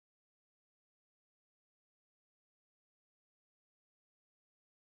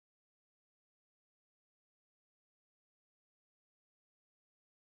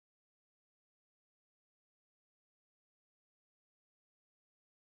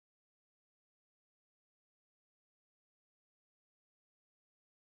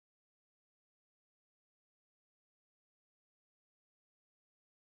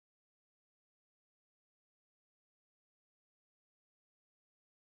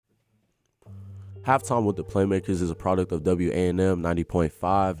Halftime with the Playmakers is a product of WANM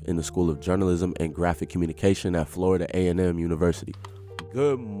 90.5 in the School of Journalism and Graphic Communication at Florida A&M University.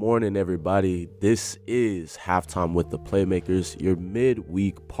 Good morning, everybody. This is Halftime with the Playmakers, your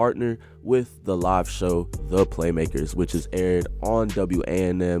midweek partner with the live show, The Playmakers, which is aired on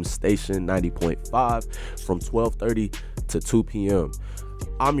WANM station 90.5 from 12:30 to 2 p.m.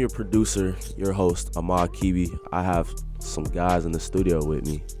 I'm your producer, your host, Ahmad Kibi. I have some guys in the studio with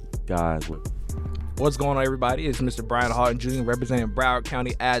me. Guys, what's going on, everybody? It's Mr. Brian Houghton Jr. representing Broward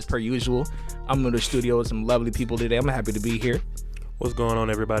County as per usual. I'm in the studio with some lovely people today. I'm happy to be here. What's going on,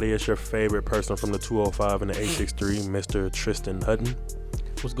 everybody? It's your favorite person from the 205 and the 863, Mr. Tristan Hutton.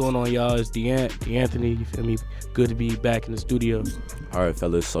 What's going on, y'all? It's DeAnthony. You feel me? Good to be back in the studio. All right,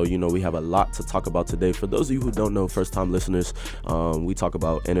 fellas. So, we have a lot to talk about today. For those of you who don't know, first-time listeners, we talk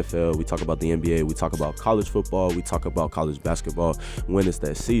about NFL, we talk about the NBA, we talk about college football, we talk about college basketball when it's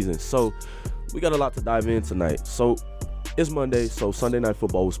that season. So, we got a lot to dive in tonight. So, it's Monday, so Sunday Night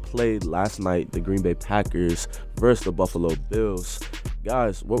Football was played last night. The Green Bay Packers versus the Buffalo Bills.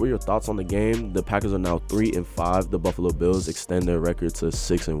 Guys, what were your thoughts on the game? The Packers are now 3-5. The Buffalo Bills extend their record to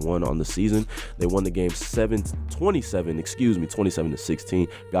 6-1 on the season. They won the game 27-16.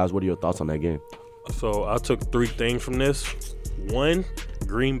 Guys, what are your thoughts on that game? So I took three things from this. One,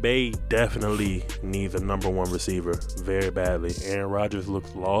 Green Bay definitely needs a number one receiver very badly. Aaron Rodgers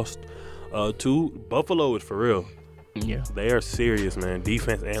looks lost. Two, Buffalo is for real. Yeah, they are serious, man.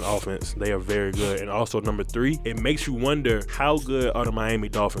 Defense and offense, they are very good. And also, number three, it makes you wonder how good are the Miami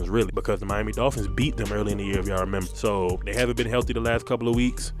Dolphins really, because the Miami Dolphins beat them early in the year, if y'all remember. So they haven't been healthy the last couple of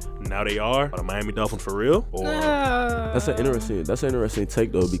weeks. Now they are. Are the Miami Dolphins for real? Or That's an interesting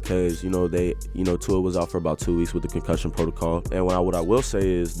take though, because Tua was out for about 2 weeks with the concussion protocol. And what I will say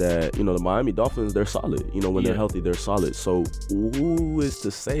is that the Miami Dolphins, they're solid. When they're healthy, they're solid. So who is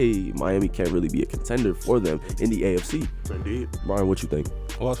to say Miami can't really be a contender for them in the AFC? Indeed. Brian, what you think?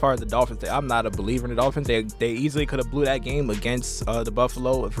 Well, as far as the Dolphins, I'm not a believer in the Dolphins. They easily could have blew that game against the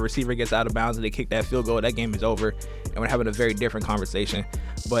Buffalo. If a receiver gets out of bounds and they kick that field goal, that game is over, and we're having a very different conversation.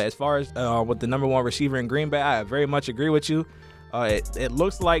 But as far as with the number one receiver in Green Bay, I very much agree with you. It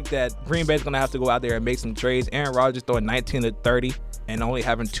looks like that Green Bay is going to have to go out there and make some trades. Aaron Rodgers throwing 19-30 and only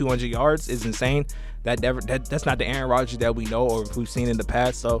having 200 yards is insane. That's not the Aaron Rodgers that we know or we've seen in the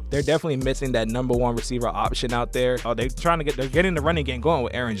past. So they're definitely missing that number one receiver option out there. They're getting the running game going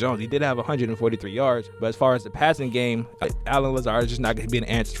with Aaron Jones. He did have 143 yards, but as far as the passing game, Allen Lazard is just not going to be an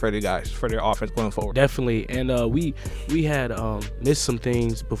answer for the guys for their offense going forward. Definitely, and we had missed some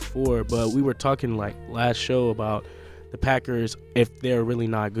things before, but we were talking like last show about the Packers, if they're really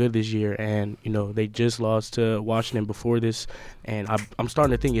not good this year, and they just lost to Washington before this, and I'm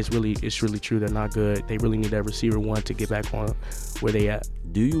starting to think it's really true. They're not good. They really need that receiver one to get back on where they at.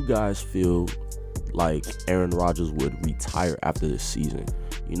 Do you guys feel like Aaron Rodgers would retire after this season?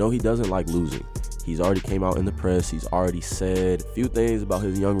 He doesn't like losing. He's already came out in the press. He's already said a few things about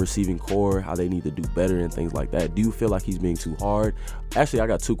his young receiving core, how they need to do better and things like that. Do you feel like he's being too hard? Actually, I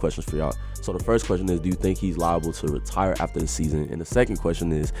got two questions for y'all. So the first question is, do you think he's liable to retire after the season? And the second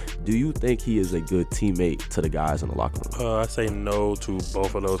question is, do you think he is a good teammate to the guys in the locker room? I say no to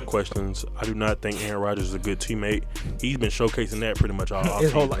both of those questions. I do not think Aaron Rodgers is a good teammate. He's been showcasing that pretty much all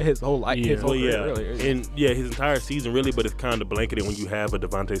his whole life. His whole career, really. And his entire season really, but it's kind of blanketed when you have a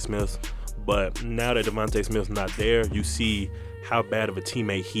Devontae Smith. But now that Devontae Smith's not there, you see how bad of a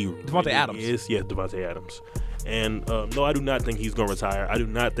teammate he really is. Yes, Devontae Adams. And no, I do not think he's going to retire. I do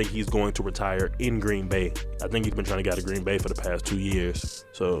not think he's going to retire in Green Bay. I think he's been trying to get out of Green Bay for the past 2 years.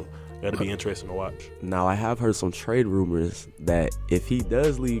 So that'll be interesting to watch. Now, I have heard some trade rumors that if he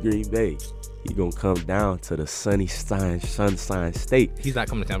does leave Green Bay, he's going to come down to the Sunshine State. He's not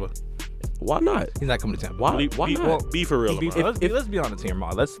coming to Tampa. Why not? He's not coming to Tampa. Why not? Well, be for real. Let's be honest here,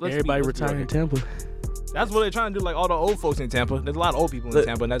 Ma. Let's everybody retire in Tampa. That's what they're trying to do. Like all the old folks in Tampa. There's a lot of old people in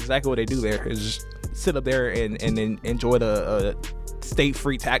Tampa, and that's exactly what they do there. Is just sit up there and enjoy the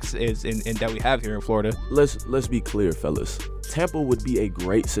state-free taxes and that we have here in Florida. Let's be clear, fellas. Tampa would be a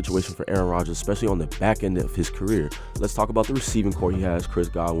great situation for Aaron Rodgers, especially on the back end of his career. Let's talk about the receiving core he has: Chris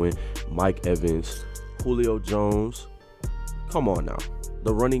Godwin, Mike Evans, Julio Jones. Come on now.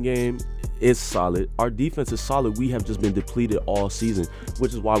 The running game is solid. Our defense is solid. We have just been depleted all season,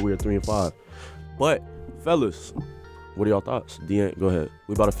 which is why we're 3-5. But, fellas, what are y'all thoughts? Dean, go ahead.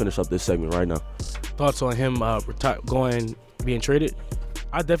 We're about to finish up this segment right now. Thoughts on him being traded?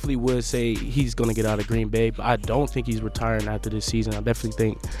 I definitely would say he's going to get out of Green Bay, but I don't think he's retiring after this season. I definitely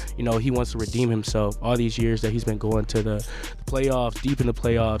think, he wants to redeem himself. All these years that he's been going to the playoffs, deep in the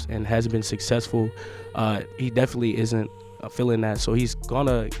playoffs, and hasn't been successful, he definitely isn't feeling that. So he's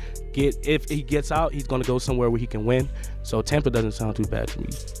gonna if he gets out, he's gonna go somewhere where he can win. So Tampa doesn't sound too bad to me.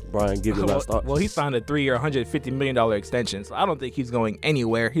 Brian, give your last thoughts. Well, he signed a 3-year, $150 million extension, so I don't think he's going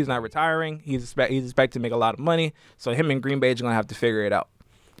anywhere. He's not retiring. He's expected to make a lot of money, so him and Green Bay are going to have to figure it out.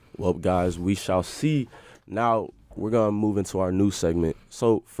 Well, guys, we shall see. Now, we're going to move into our new segment.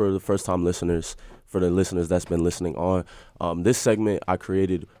 So, for the first-time listeners, for the listeners that's been listening on, this segment I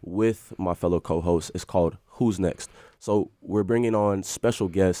created with my fellow co-hosts. It's called Who's Next? So we're bringing on special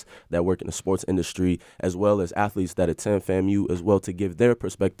guests that work in the sports industry, as well as athletes that attend FAMU, as well, to give their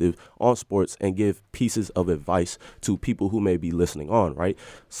perspective on sports and give pieces of advice to people who may be listening on, right?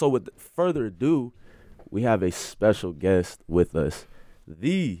 So with further ado, we have a special guest with us,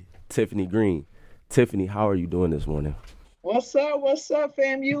 the Tiffany Greene. Tiffany, how are you doing this morning? What's up,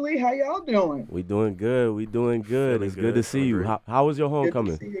 FAMU? How y'all doing? We doing good. It's good to see you. How was your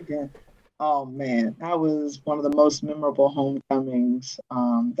homecoming? Good to see you again. Oh, man, that was one of the most memorable homecomings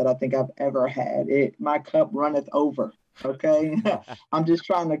that I think I've ever had. My cup runneth over, okay? I'm just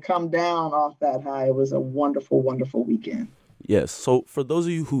trying to come down off that high. It was a wonderful, wonderful weekend. Yes, so for those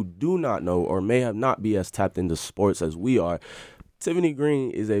of you who do not know or may have not be as tapped into sports as we are, Tiffany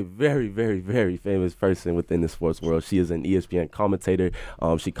Greene is a very, very, very famous person within the sports world. She is an ESPN commentator.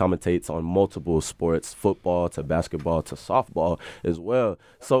 She commentates on multiple sports, football to basketball to softball as well.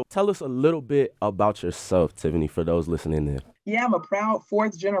 So tell us a little bit about yourself, Tiffany, for those listening in. Yeah, I'm a proud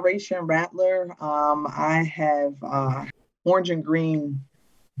fourth-generation Rattler. I have orange and green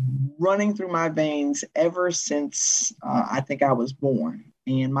running through my veins ever since I think I was born.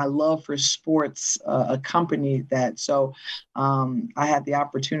 And my love for sports accompanied that. So I had the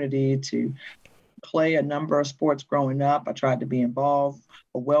opportunity to play a number of sports growing up. I tried to be involved,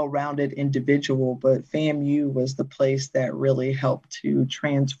 a well-rounded individual, but FAMU was the place that really helped to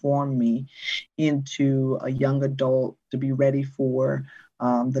transform me into a young adult to be ready for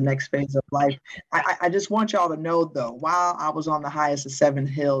the next phase of life. I just want y'all to know, though, while I was on the highest of seven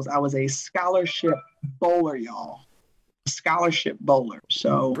hills, I was a scholarship bowler, y'all. Scholarship bowler.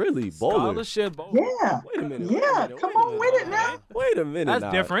 So really, bowler? Scholarship bowler? Yeah. Wait a minute. Yeah, come on with it now. Wait a minute.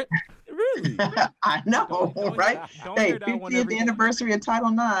 That's different. Really? I know, right? Hey, 50th anniversary of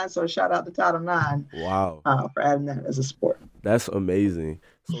Title IX, so shout out to Title IX. Wow. For adding that as a sport. That's amazing.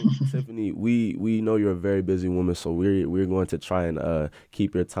 So, Tiffany, we know you're a very busy woman, so we're going to try and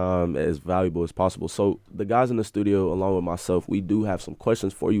keep your time as valuable as possible. So the guys in the studio, along with myself, we do have some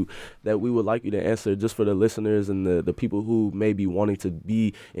questions for you that we would like you to answer, just for the listeners and the people who may be wanting to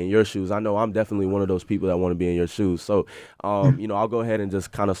be in your shoes. I know I'm definitely one of those people that want to be in your shoes. So, I'll go ahead and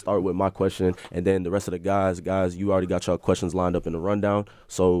just kind of start with my question, and then the rest of the guys, you already got your questions lined up in the rundown.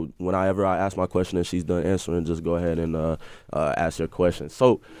 So whenever I ask my question and she's done answering, just go ahead and ask your question.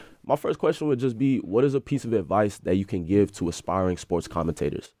 So my first question would just be, what is a piece of advice that you can give to aspiring sports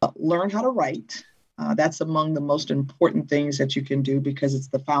commentators? Learn how to write. That's among the most important things that you can do, because it's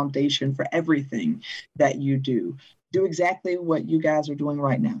the foundation for everything that you do. Do exactly what you guys are doing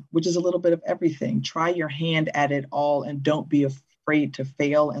right now, which is a little bit of everything. Try your hand at it all, and don't be afraid to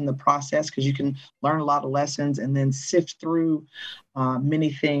fail in the process, because you can learn a lot of lessons and then sift through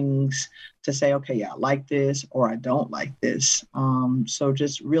many things to say, okay, yeah, I like this or I don't like this. So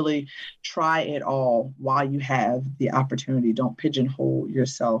just really try it all while you have the opportunity. Don't pigeonhole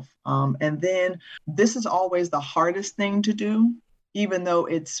yourself. And then this is always the hardest thing to do, even though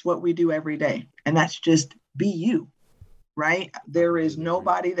it's what we do every day. And that's just be you. Right? There is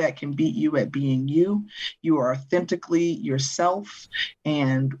nobody that can beat you at being you. You are authentically yourself,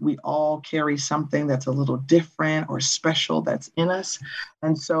 and we all carry something that's a little different or special that's in us.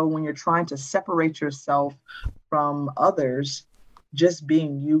 And so when you're trying to separate yourself from others, just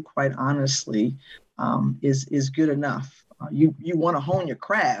being you, quite honestly, is good enough. You want to hone your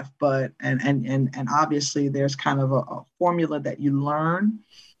craft, but and obviously there's kind of a formula that you learn,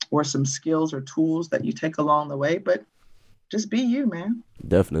 or some skills or tools that you take along the way, but just be you, man.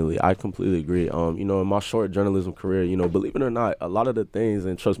 Definitely. I completely agree. In my short journalism career, believe it or not, a lot of the things,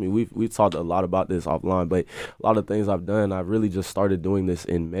 and trust me, we've talked a lot about this offline, but a lot of things I've done, I've really just started doing this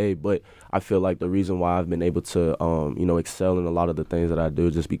in May. But I feel like the reason why I've been able to, excel in a lot of the things that I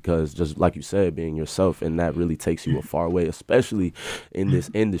do, just because, just like you said, being yourself, and that really takes you a far way, especially in this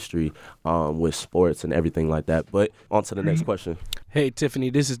industry with sports and everything like that. But on to the next question. Hey,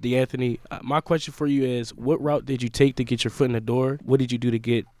 Tiffany, this is DeAnthony. My question for you is, what route did you take to get your foot in the door? What did you do to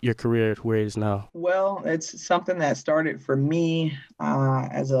get your career where it is now? Well, it's something that started for me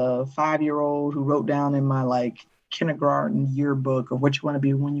as a 5-year-old who wrote down in my kindergarten yearbook of what you want to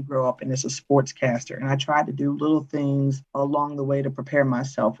be when you grow up, and it's a sportscaster. And I tried to do little things along the way to prepare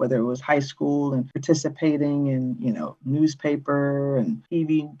myself, whether it was high school and participating in, newspaper and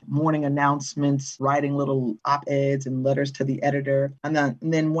TV morning announcements, writing little op-eds and letters to the editor. And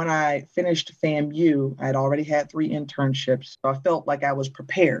then when I finished FAMU, I had already had 3 internships. So I felt like I was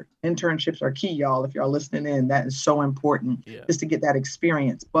prepared. Internships are key, y'all. If y'all listening in, that is so important just to get that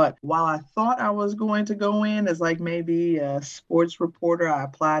experience. But while I thought I was going to go in as like maybe a sports reporter, I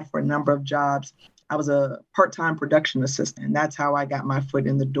applied for a number of jobs. I was a part-time production assistant, and that's how I got my foot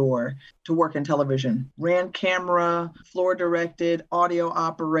in the door to work in television. Ran camera, floor directed, audio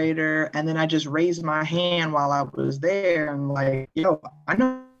operator, and then I just raised my hand while I was there and like, I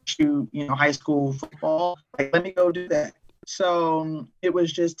know you, high school football. Like, let me go do that. So it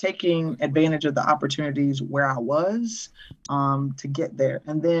was just taking advantage of the opportunities where I was to get there.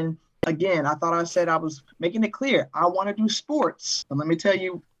 And then again, I thought I said I was making it clear. I want to do sports. And let me tell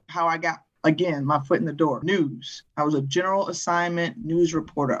you how I got, again, my foot in the door. News. I was a general assignment news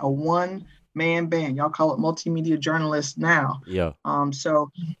reporter, a one-man band. Y'all call it multimedia journalist now. Yeah.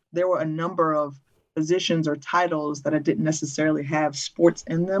 So there were a number of positions or titles that I didn't necessarily have sports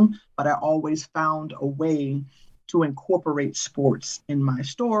in them, but I always found a way to incorporate sports in my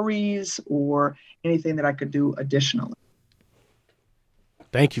stories or anything that I could do additionally.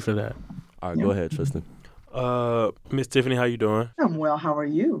 Thank you for that. All right, go ahead, Tristan. Miss Tiffany, how you doing? I'm well. How are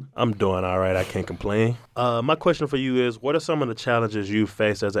you? I'm doing all right. I can't complain. My question for you is, what are some of the challenges you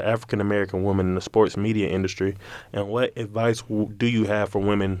face as an African-American woman in the sports media industry, and what advice do you have for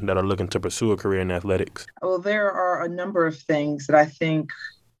women that are looking to pursue a career in athletics? Well, there are a number of things that I think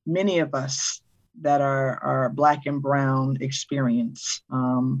many of us that are Black and brown experience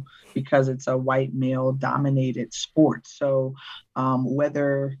because it's a white male dominated sport. So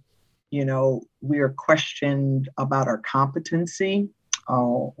whether we are questioned about our competency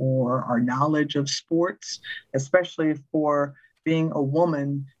or our knowledge of sports, especially for being a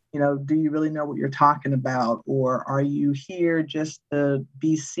woman. Do you really know what you're talking about? Or are you here just to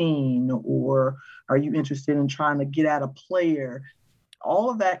be seen? Or are you interested in trying to get at a player? All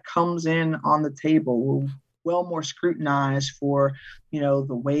of that comes in on the table. We're well more scrutinized for, the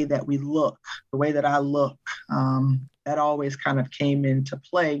way that we look, the way that I look. That always kind of came into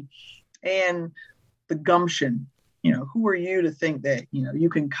play. And the gumption, who are you to think that, you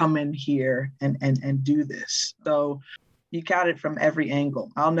can come in here and do this? So you got it from every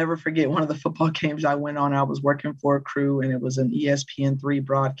angle. I'll never forget one of the football games I went on. I was working for a crew and it was an ESPN3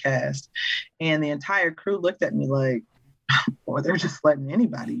 broadcast. And the entire crew looked at me like, boy, they're just letting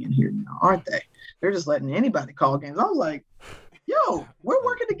anybody in here now, aren't they? They're just letting anybody call games. I was like, yo, we're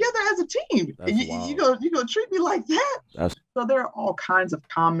working together as a team. You gonna treat me like that? So there are all kinds of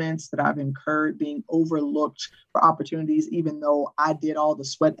comments that I've incurred being overlooked for opportunities, even though I did all the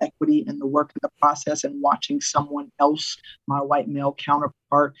sweat equity and the work in the process, and watching someone else, my white male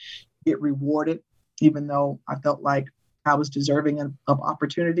counterpart, get rewarded, even though I felt like I was deserving of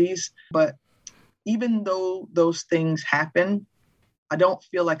opportunities. But even though those things happen, I don't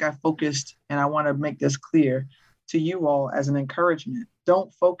feel like I focused, and I want to make this clear to you all as an encouragement.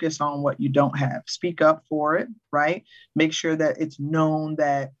 Don't focus on what you don't have. Speak up for it, right? Make sure that it's known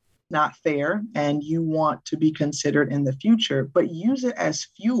that not fair and you want to be considered in the future, but use it as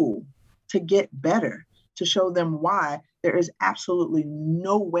fuel to get better, to show them why there is absolutely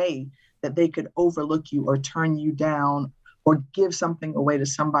no way that they could overlook you or turn you down or give something away to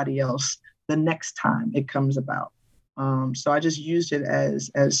somebody else the next time it comes about. So I just used it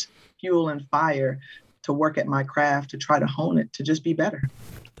as fuel and fire to work at my craft, to try to hone it, to just be better.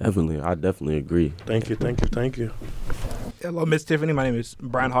 Definitely. I definitely agree. Thank you. Hello, Miss Tiffany. My name is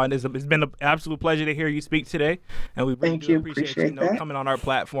Brian Hawton. It's been an absolute pleasure to hear you speak today. And we really do appreciate you coming on our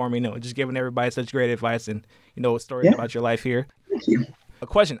platform, just giving everybody such great advice and, stories about your life here. Thank you. A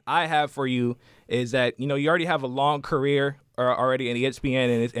question I have for you is that, you already have a long career already in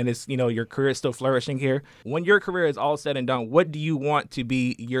ESPN and it's your career is still flourishing here. When your career is all said and done, what do you want to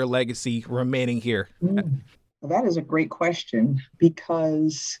be your legacy remaining here? That is a great question,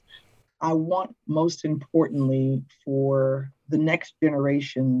 because I want, most importantly, for the next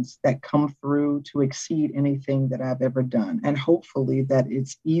generations that come through to exceed anything that I've ever done. And hopefully that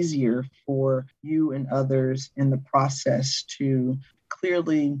it's easier for you and others in the process to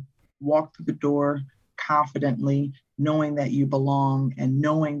clearly walk through the door confidently, knowing that you belong and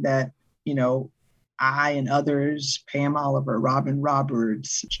knowing that, I and others, Pam Oliver, Robin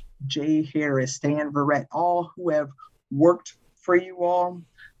Roberts, Jay Harris, Stan Verrett, all who have worked for you all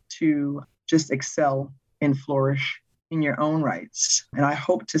to just excel and flourish in your own rights. And I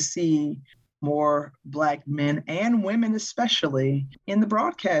hope to see more Black men and women, especially in the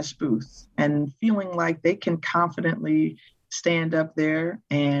broadcast booth, and feeling like they can confidently stand up there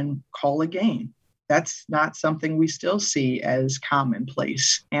and call a game. That's not something we still see as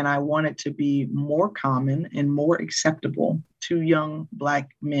commonplace. And I want it to be more common and more acceptable to young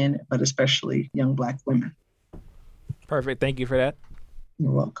Black men, but especially young Black women. Perfect. Thank you for that.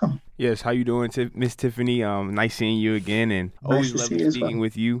 You're welcome. Yes, how you doing, Miss Tiffany? Nice seeing you again, and always love speaking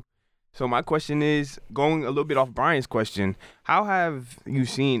with you. So my question is, going a little bit off Brian's question, how have you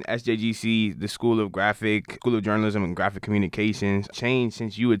seen SJGC, the School of Journalism and Graphic Communications, change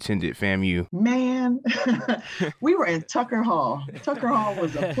since you attended FAMU? Man, we were in Tucker Hall. Tucker Hall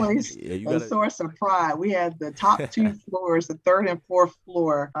was a place, a source of pride. We had the top two floors, the third and fourth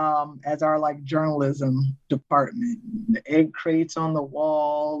floor, as our journalism department. The egg crates on the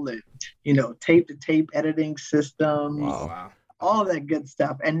wall, and tape-to-tape editing systems. Wow. All of that good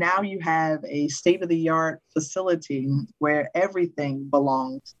stuff. And now you have a state-of-the-art facility where everything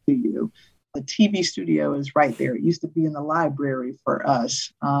belongs to you. The TV studio is right there. It used to be in the library for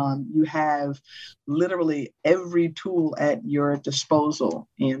us. You have literally every tool at your disposal.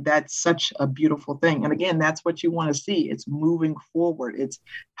 And that's such a beautiful thing. And again, that's what you want to see. It's moving forward. It's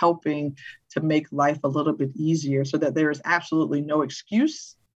helping to make life a little bit easier so that there is absolutely no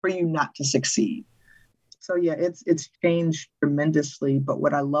excuse for you not to succeed. So yeah, it's changed tremendously. But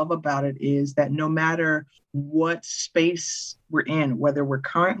what I love about it is that no matter what space we're in, whether we're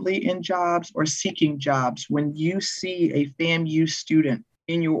currently in jobs or seeking jobs, when you see a FAMU student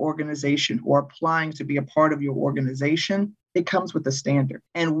in your organization or applying to be a part of your organization, it comes with a standard.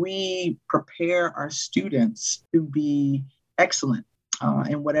 And we prepare our students to be excellent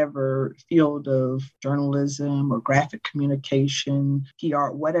in whatever field of journalism or graphic communication, PR,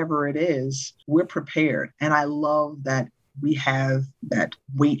 whatever it is, we're prepared. And I love that we have that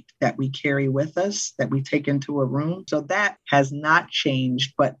weight that we carry with us, that we take into a room. So that has not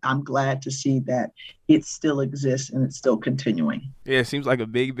changed, but I'm glad to see that it still exists and it's still continuing. Yeah, it seems like a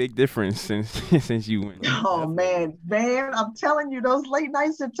big difference since you went. Oh, man, I'm telling you, those late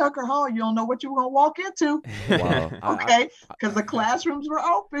nights at Tucker Hall, you don't know what you're going to walk into. Wow. Okay, because the classrooms were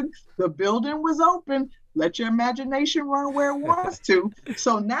open, the building was open. Let your imagination run where it wants to.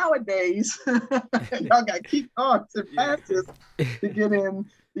 So nowadays, y'all got to keep on to passes to get in,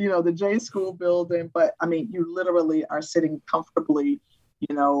 the J School building. But I mean, you literally are sitting comfortably,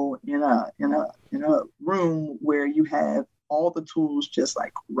 in a room where you have all the tools just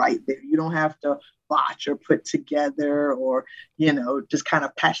right there. You don't have to botch or put together or, just kind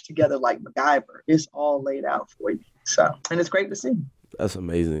of patch together like MacGyver. It's all laid out for you. So, and it's great to see. That's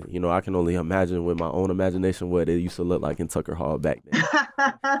amazing. I can only imagine with my own imagination what it used to look like in Tucker Hall back then.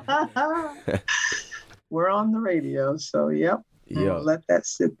 We're on the radio, so yep. Yeah. Let that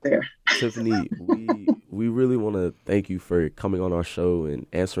sit there. Tiffany, we really want to thank you for coming on our show and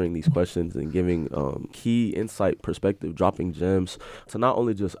answering these questions and giving key insight, perspective, dropping gems to not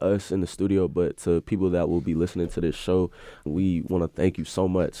only just us in the studio, but to people that will be listening to this show. We want to thank you so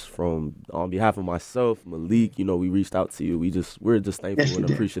much on behalf of myself, Malik. We reached out to you. We're just thankful and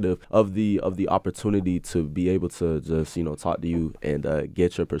appreciative of the opportunity to be able to just talk to you and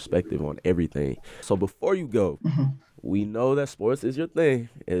get your perspective on everything. So before you go. Mm-hmm. We know that sports is your thing,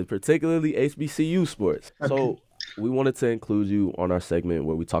 and particularly HBCU sports. Okay. So we wanted to include you on our segment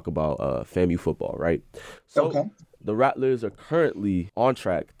where we talk about FAMU football, right? So the Rattlers are currently on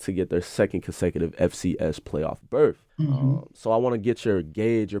track to get their second consecutive FCS playoff berth. Mm-hmm. So I want to get your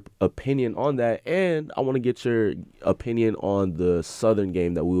opinion on that, and I want to get your opinion on the Southern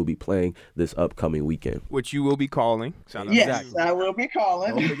game that we will be playing this upcoming weekend. Which you will be calling. Yes, I will be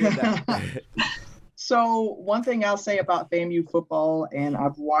calling. Don't forget that. So one thing I'll say about FAMU football, and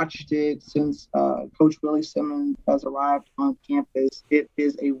I've watched it since Coach Willie Simmons has arrived on campus, it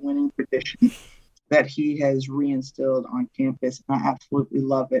is a winning tradition that he has reinstilled on campus. And I absolutely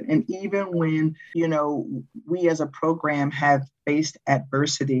love it. And even when, we as a program have faced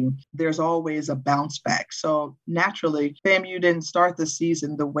adversity, there's always a bounce back. So naturally, FAMU didn't start the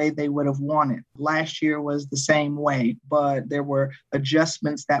season the way they would have wanted. Last year was the same way, but there were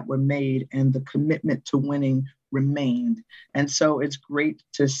adjustments that were made and the commitment to winning remained. And so it's great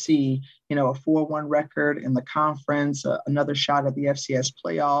to see, a 4-1 record in the conference, another shot at the FCS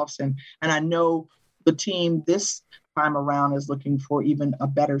playoffs. And I know the team this time around is looking for even a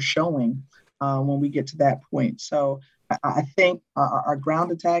better showing when we get to that point. So I think our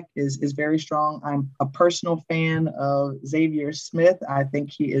ground attack is very strong. I'm a personal fan of Xavier Smith. I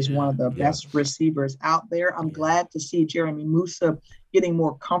think he is one of the best receivers out there. I'm glad to see Jeremy Musa getting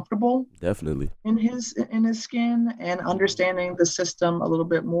more comfortable definitely in his skin and understanding the system a little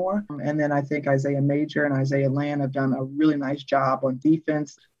bit more. And then I think Isaiah Major and Isaiah Land have done a really nice job on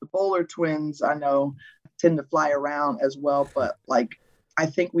defense. The Bowler twins, I know, tend to fly around as well, but I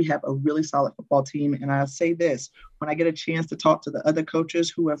think we have a really solid football team. And I'll say this, when I get a chance to talk to the other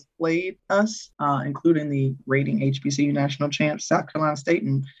coaches who have played us, including the reigning HBCU national champs, South Carolina State,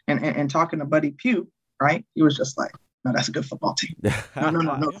 and talking to Buddy Pugh, right? He was just like, no, that's a good football team. No.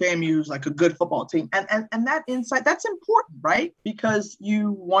 FAMU's like a good football team. And that insight, that's important, right? Because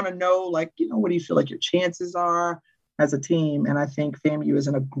you want to know, what do you feel like your chances are as a team? And I think FAMU is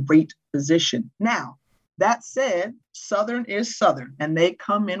in a great position. Now, that said, Southern is Southern, and they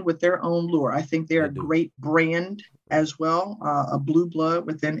come in with their own lure. I think they're a great brand as well, a blue blood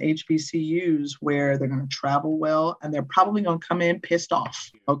within HBCUs where they're going to travel well, and they're probably going to come in pissed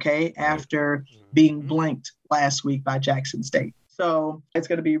off, okay, after being blanked last week by Jackson State. So it's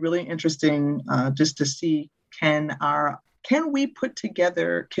going to be really interesting just to see can FAMU put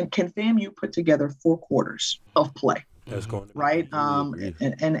together 4 quarters of play? That's going to right. And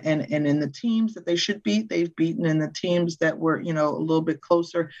in the teams that they should beat, they've beaten. In the teams that were, a little bit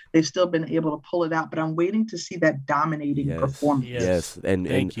closer, they've still been able to pull it out. But I'm waiting to see that dominating performance. Yes.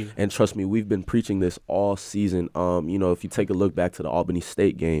 And trust me, we've been preaching this all season. If you take a look back to the Albany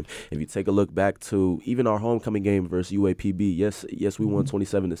State game, if you take a look back to even our homecoming game versus UAPB, yes, we won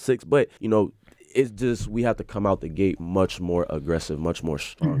 27-6, but it's just we have to come out the gate much more aggressive, much more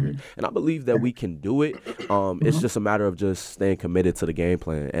stronger. And I believe that we can do it. It's just a matter of just staying committed to the game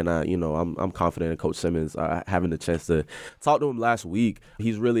plan. And, I'm confident in Coach Simmons. Having the chance to talk to him last week,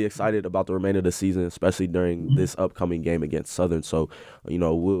 he's really excited about the remainder of the season, especially during this upcoming game against Southern. So,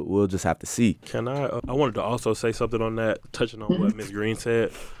 we'll just have to see. I wanted to also say something on that, touching on what Ms. Greene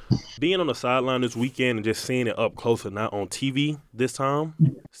said. Being on the sideline this weekend and just seeing it up close and not on TV this time,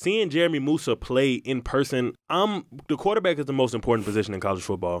 seeing Jeremy Musa play in person, the quarterback is the most important position in college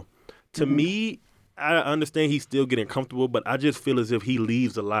football. To me, I understand he's still getting comfortable, but I just feel as if he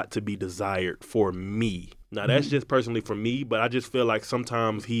leaves a lot to be desired for me. Now, that's just personally for me, but I just feel like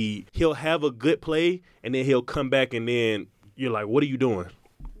sometimes he'll have a good play, and then he'll come back, and then you're like, what are you doing?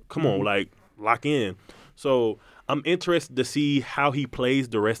 Come on, lock in. So I'm interested to see how he plays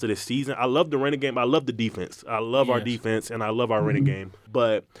the rest of the season. I love the running game. I love the defense. I love our defense, and I love our running game.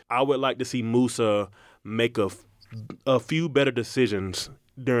 But I would like to see Musa make a few better decisions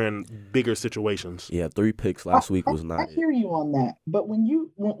during bigger situations. Yeah, 3 picks last week was not. I hear you on that. But when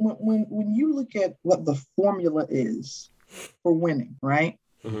you look at what the formula is for winning, right?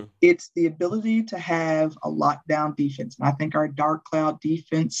 It's the ability to have a lockdown defense. And I think our dark cloud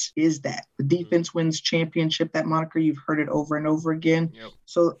defense is that. The defense wins championship, that moniker, you've heard it over and over again. Yep.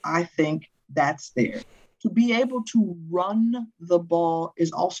 So I think that's there. To be able to run the ball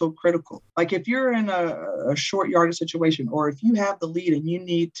is also critical. Like if you're in a short yardage situation, or if you have the lead and you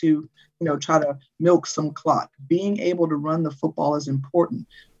need to, try to milk some clock, being able to run the football is important.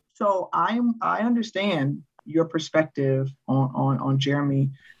 So I understand your perspective on Jeremy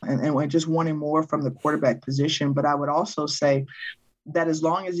and just wanting more from the quarterback position. But I would also say that as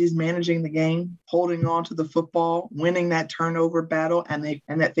long as he's managing the game, holding on to the football, winning that turnover battle, and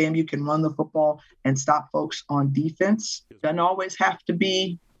that FAMU can run the football and stop folks on defense, doesn't always have to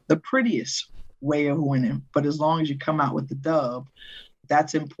be the prettiest way of winning. But as long as you come out with the dub,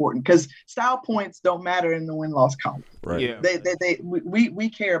 that's important, because style points don't matter in the win-loss column. Right. Yeah. We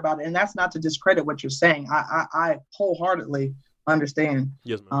care about it, and that's not to discredit what you're saying. I wholeheartedly understand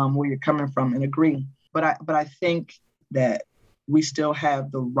where you're coming from and agree. But I think that we still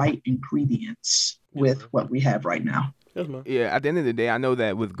have the right ingredients with what we have right now. Yeah, at the end of the day, I know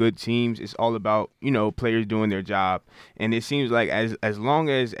that with good teams, it's all about, players doing their job. And it seems like as long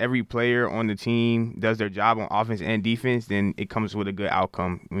as every player on the team does their job on offense and defense, then it comes with a good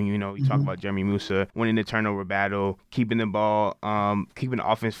outcome. When, you talk about Jeremy Musa winning the turnover battle, keeping the ball, keeping the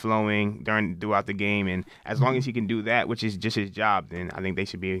offense flowing throughout the game. And as long as he can do that, which is just his job, then I think they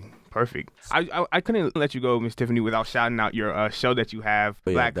should be perfect. I couldn't let you go, Miss Tiffany, without shouting out your show that you have,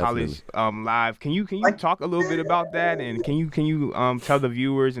 Black College Live. Can you talk a little bit about that, and can you tell the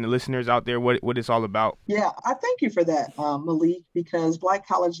viewers and the listeners out there what it's all about? Yeah, I thank you for that, Malik, because Black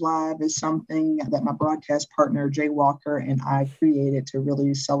College Live is something that my broadcast partner Jay Walker and I created to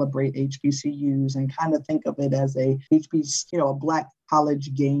really celebrate HBCUs and kind of think of it as a a Black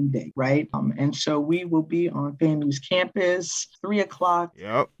college game day, right? And so we will be on FAMU's campus,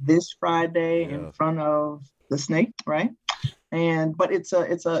 3:00 this Friday in front of the Snake, right? But it's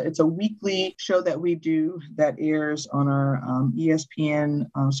a weekly show that we do that airs on our ESPN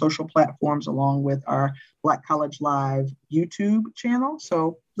social platforms, along with our Black College Live YouTube channel.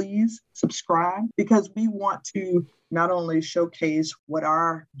 So please subscribe, because we want to not only showcase what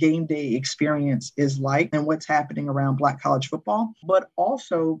our game day experience is like and what's happening around Black college football, but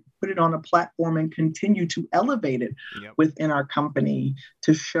also put it on a platform and continue to elevate it within our company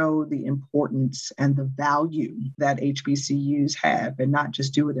to show the importance and the value that HBCUs have, and not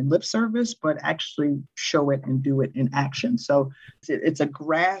just do it in lip service, but actually show it and do it in action. So it's a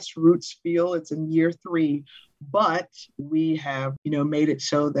grassroots feel. It's in year 3, but we have, made it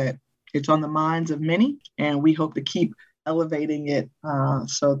so that it's on the minds of many, and we hope to keep elevating it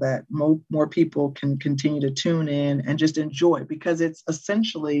so that more people can continue to tune in and just enjoy, because it's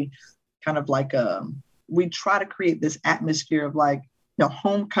essentially kind of like we try to create this atmosphere of like,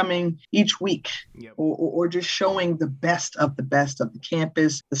 homecoming each week, or just showing the best of the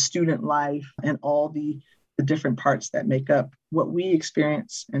campus, the student life, and all the different parts that make up what we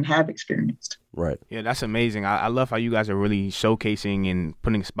experience and have experienced. Right. Yeah, that's amazing. I love how you guys are really showcasing and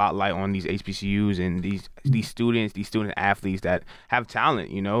putting spotlight on these HBCUs and these student athletes that have talent,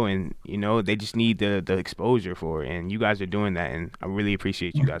 and they just need the exposure for it. And you guys are doing that, and I really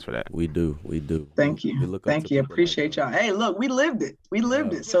appreciate you guys for that. We do. Thank you. Thank you. Appreciate y'all. Hey, look, we lived it.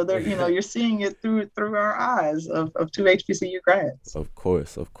 It. So there, you're seeing it through our eyes of 2 HBCU grads. Of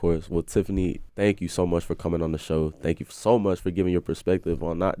course. Well, Tiffany, thank you so much for coming on the show. Thank you so much for giving your perspective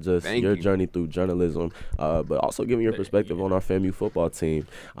on not just your journey through journalism, but also giving your perspective on our FAMU football team.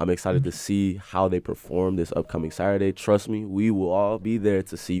 I'm excited to see how they perform this upcoming Saturday. Trust me, we will all be there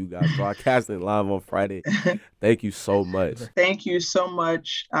to see you guys broadcasting live on Friday. Thank you so much. Thank you so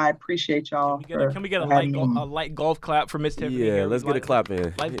much. I appreciate y'all. Can we get a light golf clap for Miss Tiffany? Yeah, here? Let's get a clap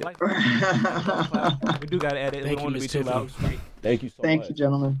in. Light golf clap. We do got to edit. Thank you, Miss Tiffany. Thank you so much. Thank you,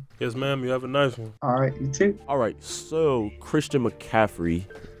 gentlemen. Yes, ma'am. You have a nice one. All right, you too. All right, so Christian McCaffrey,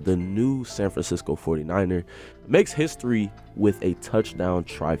 the new San Francisco 49er, makes history with a touchdown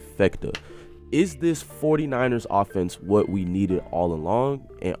trifecta. Is this 49ers offense what we needed all along?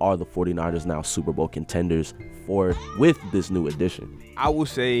 And are the 49ers now Super Bowl contenders with this new addition? I will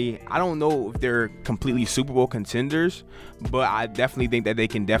say, I don't know if they're completely Super Bowl contenders, but I definitely think that they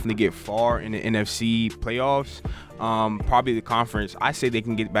can definitely get far in the NFC playoffs. Probably the conference. I say they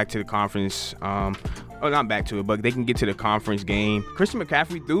can get back to the conference. Not back to it, but they can get to the conference game. Christian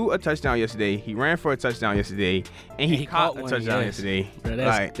McCaffrey threw a touchdown yesterday. He ran for a touchdown yesterday, and he caught a touchdown yesterday. Bro,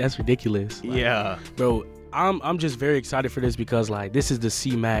 that's ridiculous. Yeah. Bro, I'm just very excited for this, because this is the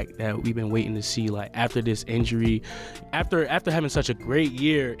C-Mac that we've been waiting to see, after this injury, after having such a great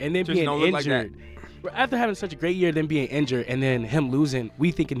year and then being injured. After having such a great year, then being injured, and then him losing,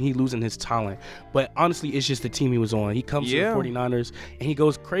 we thinking he losing his talent. But honestly, it's just the team he was on. He comes to the 49ers, and he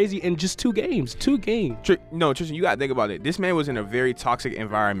goes crazy in just 2 games. No, Tristan, you got to think about it. This man was in a very toxic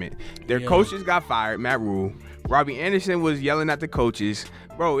environment. Their coaches got fired, Matt Rule. Robbie Anderson was yelling at the coaches.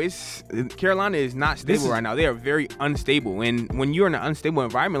 Bro, Carolina is not stable right now. They are very unstable. And when you're in an unstable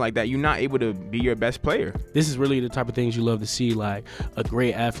environment like that, you're not able to be your best player. This is really the type of things you love to see, like a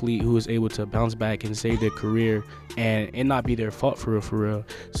great athlete who is able to bounce back and save their career and not be their fault for real.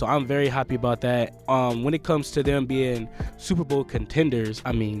 So I'm very happy about that. When it comes to them being Super Bowl contenders,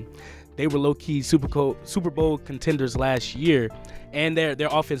 I mean, they were low-key Super Bowl contenders last year, and their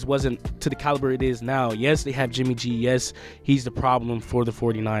offense wasn't to the caliber it is now. Yes, they have Jimmy G. Yes, he's the problem for the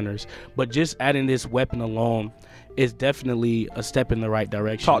 49ers. But just adding this weapon alone is definitely a step in the right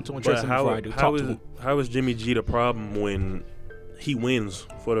direction. Talk to him, Tristan, before I do. How is Jimmy G the problem when he wins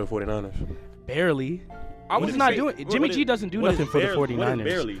for the 49ers? Barely. Jimmy G doesn't do nothing for the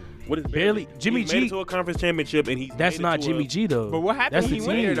 49ers. What is barely? Jimmy G made it to a conference championship, and that's not Jimmy G though. But what happened when he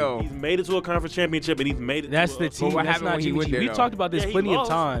went there though? He's made it to a conference championship, and he's made it. That's the team. What happened when he went there? We talked about this plenty of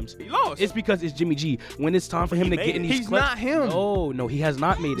times. He lost. It's because it's Jimmy G. When it's time for him to get in these, he's not him. No, he has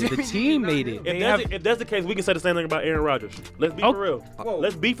not made it. The team made it. If that's the case, we can say the same thing about Aaron Rodgers. Let's be for real.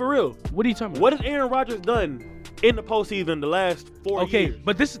 Let's be for real. What are you talking about? What has Aaron Rodgers done in the postseason the last 4 years? Okay,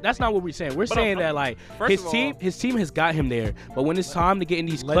 but that's not what we're saying. We're saying that his team has got him there, but when it's time to get in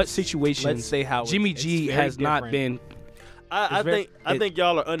these clutch situations, let's say how Jimmy G has not been. I think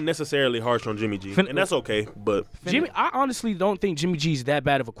y'all are unnecessarily harsh on Jimmy G, and that's okay. But I honestly don't think Jimmy G's that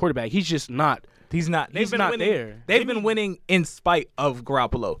bad of a quarterback. He's just not. He's not. He's not there. They've been winning in spite of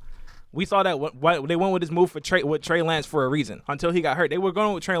Garoppolo. We saw that they went with his move with Trey Lance for a reason. Until he got hurt, they were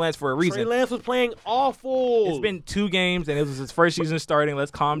going with Trey Lance for a reason. Trey Lance was playing awful. It's been 2 games, and it was his first season starting.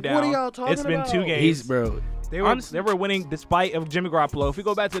 Let's calm down. What are y'all talking about? It's been 2 games. They were winning despite of Jimmy Garoppolo. If we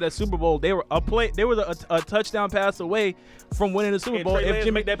go back to that Super Bowl, they were a touchdown pass away from winning the Super Bowl. If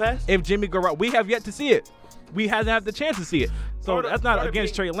Jimmy make that pass, if Jimmy Garoppolo, we have yet to see it. We hasn't had the chance to see it. So that's not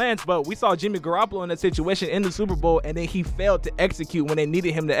against Trey Lance, but we saw Jimmy Garoppolo in that situation in the Super Bowl, and then he failed to execute when they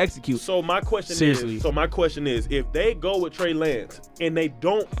needed him to execute. So my question is, if they go with Trey Lance and they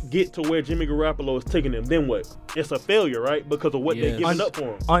don't get to where Jimmy Garoppolo is taking them, then what? It's a failure, right? Because of what they're giving up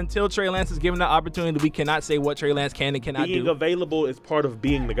for him. Until Trey Lance is given the opportunity, we cannot say what Trey Lance can and cannot do. Being available is part of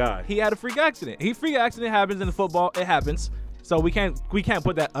being the guy. He had a freak accident. Freak accident happens in football. It happens. So we can't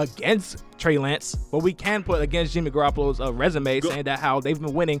put that against Trey Lance, but we can put against Jimmy Garoppolo's resume, saying that how they've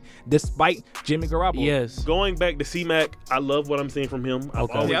been winning despite Jimmy Garoppolo. Yes. Going back to C-Mac, I love what I'm seeing from him.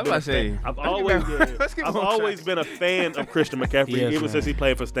 I've always been a fan of Christian McCaffrey, even since he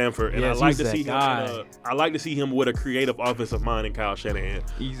played for Stanford, and I like to see him. I like to see him with a creative offensive mind in Kyle Shanahan.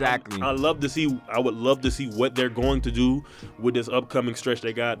 Exactly. I would love to see what they're going to do with this upcoming stretch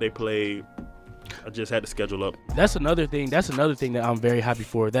they got. They play. I just had to schedule up. That's another thing that I'm very happy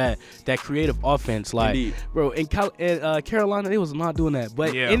for. That creative offense, like Indeed. bro, in Carolina, they was not doing that.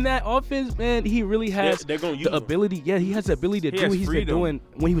 But in that offense, man, he really has they're gonna use the ability. Yeah, he has the ability to do what he's been doing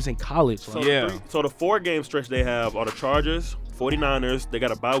when he was in college. So the 4-game stretch they have are the Chargers, 49ers. They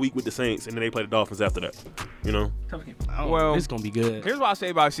got a bye week with the Saints, and then they play the Dolphins after that. You know. Well, it's gonna be good. Here's what I say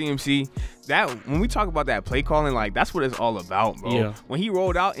about CMC. That when we talk about that play calling, like that's what it's all about, bro. Yeah. When he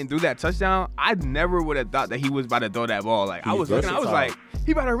rolled out and threw that touchdown, I never would have thought that he was about to throw that ball. Like I was looking, I was like,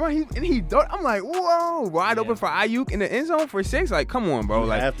 he about to run, and he threw. I'm like, whoa, wide open for Ayuk in the end zone for 6. Like, come on, bro. You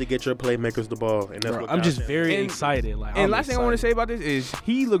Like, have to get your playmakers the ball, and that's what I'm just very excited. Like, and last thing I want to say about this is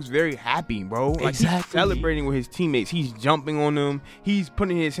he looks very happy, bro. Like he's celebrating with his teammates. He's jumping on them. He's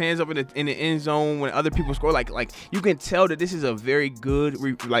putting his hands up in the end zone when other people score. Like you can tell that this is a very good,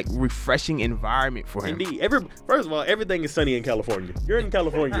 refreshing environment for him. Indeed. First of all, everything is sunny in California. You're in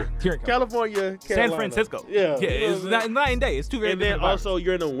California. California, San Francisco. Yeah. It's night and day. It's 2 very different. And then also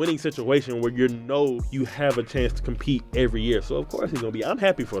you're in a winning situation where you have a chance to compete every year. So of course he's gonna be. I'm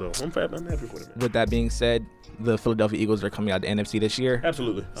happy for them. I'm happy for them. With that being said, the Philadelphia Eagles are coming out the NFC this year.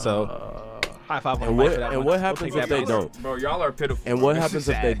 Absolutely. So high five on and what happens if they don't? Bro, y'all are pitiful. And what happens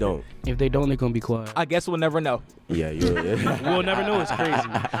if they don't? If they don't, they're gonna be quiet. I guess we'll never know. Yeah. We'll never know. It's crazy.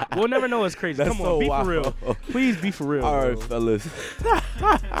 We'll never know. It's crazy. That's Come on, so be wild. for real. Please be for real. All right, fellas.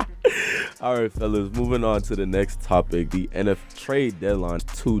 All right, fellas. Moving on to the next topic. The NFL trade deadline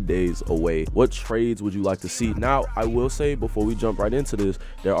 2 days away. What trades would you like to see? Now, I will say before we jump right into this,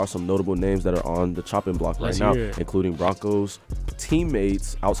 there are some notable names that are on the chopping block right now, including Broncos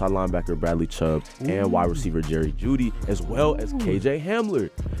teammates, outside linebacker Bradley Chubb, and wide receiver Jerry Jeudy, as well as KJ Hamler.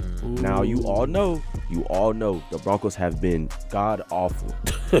 Now, you all know the Broncos have been god awful.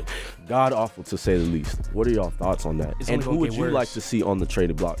 God awful to say the least. What are y'all thoughts on that? And who would you like to see on the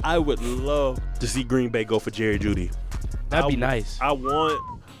trading block? I would love to see Green Bay go for Jerry Jeudy. That'd be nice.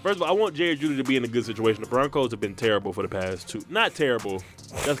 First of all, I want Jerry Jeudy to be in a good situation. The Broncos have been terrible for the past 2. Not terrible.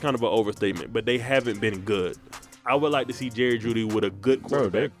 That's kind of an overstatement, but they haven't been good. I would like to see Jerry Jeudy with a good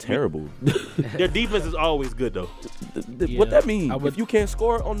quarterback. Bro, they're terrible. Their defense is always good, though. What that mean? If you can't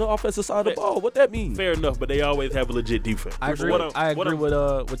score on the offensive side of the ball, what that mean? Fair enough, but they always have a legit defense. I agree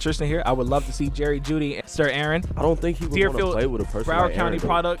with Tristan here. I would love to see Jerry Jeudy and Sir Aaron. I don't think he would want to play with a person Broward like County Aaron,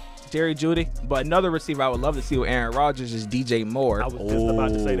 product, Jerry Jeudy. But another receiver I would love to see with Aaron Rodgers is DJ Moore. I was just about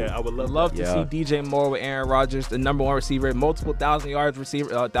to say that. I would love to see DJ Moore with Aaron Rodgers, the number 1 receiver, multiple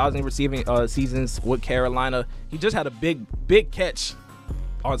 1,000 receiving seasons with Carolina. He just had a big catch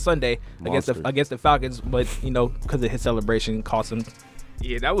on Sunday against the Falcons, but because of his celebration cost him.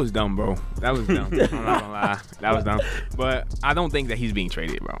 Yeah, that was dumb, bro. That was dumb. I'm not gonna lie. That was dumb. But I don't think that he's being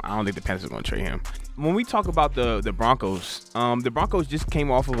traded, bro. I don't think the Panthers are gonna trade him. When we talk about the Broncos, the Broncos just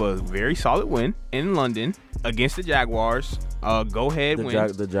came off of a very solid win in London against the Jaguars. Go ahead win.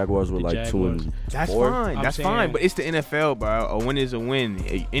 The Jaguars were like 2-4. That's fine. That's fine. But it's the NFL, bro. A win is a win.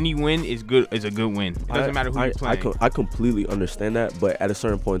 Any win is good. Is a good win. It doesn't matter who you're playing. I completely understand that, but at a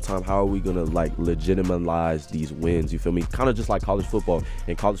certain point in time, how are we gonna legitimize these wins? You feel me? Kind of just like college football.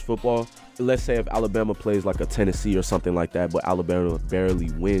 In college football, let's say if Alabama plays like a Tennessee or something like that, but Alabama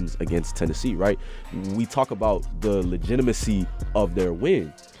barely wins against Tennessee, right? We talk about the legitimacy of their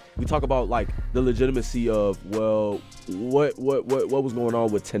win. We talk about like the legitimacy of, well, what was going on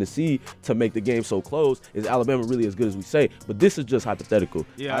with Tennessee to make the game so close? Is Alabama really as good as we say? But this is just hypothetical.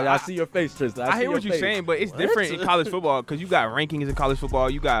 Yeah, I see your face, Tristan. I hear what you're saying, but it's different in college football because you got rankings in college football.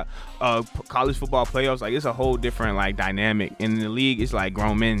 You got college football playoffs. Like, it's a whole different like dynamic. And in the league, it's like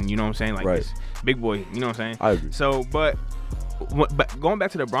grown men. You know what I'm saying? Like, it's big boy. You know what I'm saying? I agree. So, but but going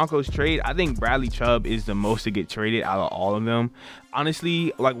back to the Broncos trade, I think Bradley Chubb is the most to get traded out of all of them.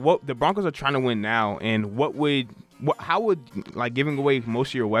 Honestly, like what the Broncos are trying to win now, and how would like giving away most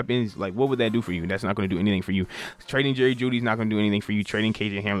of your weapons, like what would that do for you? That's not going to do anything for you. Trading Jerry Jeudy's not going to do anything for you. Trading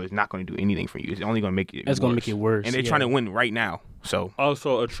KJ Hamler is not going to do anything for you. It's only going to make it. That's going to make it worse. And they're trying to win right now. So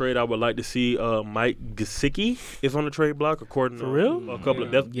also a trade I would like to see. Mike Gesicki is on the trade block according to a couple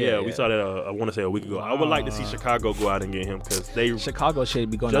of we saw that I want to say a week ago. I would like to see Chicago go out and get him because Chicago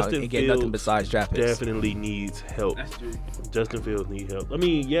should be going out and get nothing besides draft picks. Definitely needs help. Justin Fields needs help. I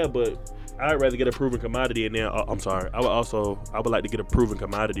mean, yeah, but I'd rather get a proven commodity and then I would like to get a proven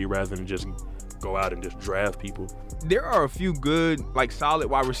commodity rather than just go out and just draft people. There are a few good, like solid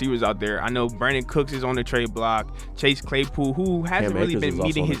wide receivers out there. I know Brandon Cooks is on the trade block. Chase Claypool, who hasn't really been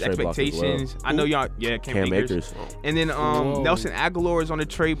meeting his expectations. Well. I know y'all, Cam Akers. And then Nelson Aguilar is on the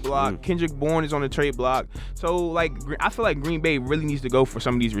trade block. Kendrick Bourne is on the trade block. So like, I feel like Green Bay really needs to go for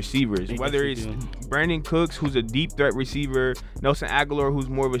some of these receivers. Whether it's Brandon Cooks, who's a deep threat receiver, Nelson Aguilar, who's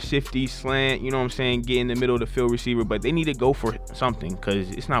more of a shifty slant. You know what I'm saying? Get in the middle of the field receiver, but they need to go for something because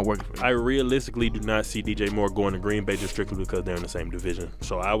it's not working for them. I realistically do not see DJ Moore going to Green Bay just strictly because they're in the same division.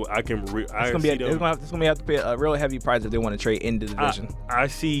 So it's going to have to pay a real heavy price if they want to trade in the division. I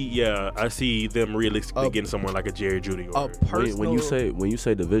see them realistically getting someone like a Jerry Jeudy. When you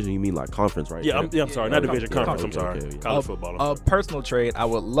say division, you mean like conference, right? Yeah, I'm sorry, not division, conference. I'm sorry, college football. A personal trade I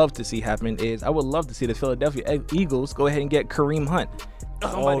would love to see happen is I would love to see the Philadelphia Eagles go ahead and get Kareem Hunt.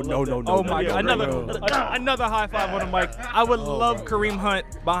 No. Oh my God! Another high five on the mic. I would love Kareem Hunt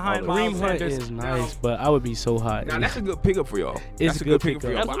behind Miles Sanders. Is nice, but I would be so hot. Now that's a good pickup for y'all. It's a good pickup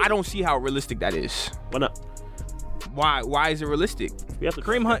for y'all, but I don't see how realistic that is. Why not? Why is it realistic?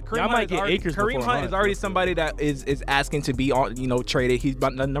 Kareem Hunt is already somebody that is asking to be on, traded. He's the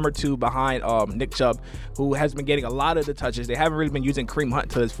number 2 behind Nick Chubb, who has been getting a lot of the touches. They haven't really been using Kareem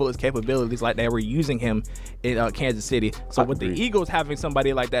Hunt to his fullest capabilities like they were using him in Kansas City. So with the Eagles having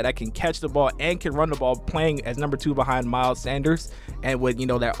somebody like that can catch the ball and can run the ball, playing as number 2 behind Miles Sanders, and with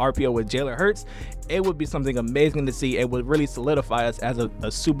that RPO with Jalen Hurts, it would be something amazing to see. It would really solidify us as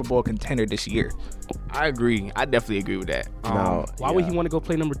a Super Bowl contender this year. I agree. I definitely agree with that. Why would he want to go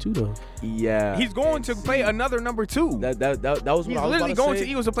play number 2 though? Yeah, he's going to play another number 2. That was what I was literally going to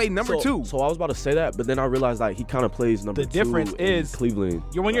Eagles to play number 2. So I was about to say that, but then I realized like he kind of plays number 2. The difference is Cleveland.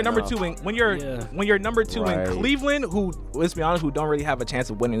 When you're number 2 when you're number 2 in Cleveland, who, let's be honest, who don't really have a chance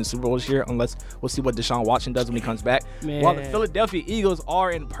of winning the Super Bowl this year, unless we'll see what Deshaun Watson does when he comes back. Man. While the Philadelphia Eagles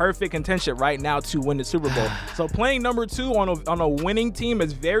are in perfect contention right now to win the Super Bowl. So playing number 2 on a winning team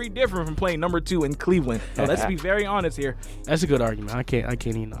is very different from playing number 2 in Cleveland. So let's be very honest here. That's a good argument. I can't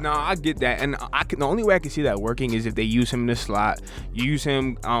even. No, I get that, and the only way I can see that working is if they use him in the slot. You use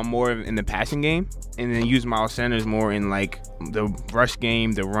him more in the passing game, and then use Miles Sanders more in like the rush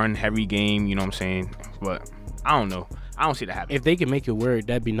game, the run heavy game. You know what I'm saying? But I don't know. I don't see that happening. If they can make it work,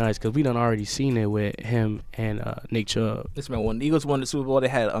 that'd be nice because we done already seen it with him and Nick Chubb. Listen, when the Eagles won the Super Bowl, they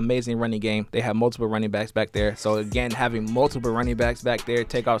had an amazing running game. They had multiple running backs back there. So again, having multiple running backs back there,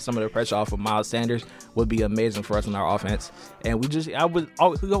 take off some of the pressure off of Miles Sanders would be amazing for us in our offense. And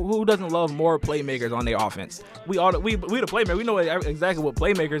who doesn't love more playmakers on their offense? We the playmakers. We know exactly what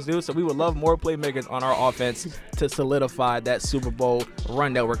playmakers do. So we would love more playmakers on our offense to solidify that Super Bowl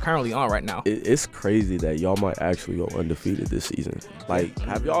run that we're currently on right now. It's crazy that y'all might actually go undefeated this season. Like,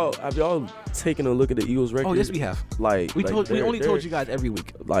 have y'all taken a look at the Eagles record? Oh, yes, we have. Like, we only told you guys every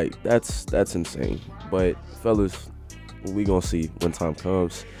week. Like, that's insane. But fellas, we gonna see when time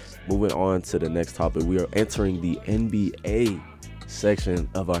comes. Moving on to the next topic, we are entering the NBA section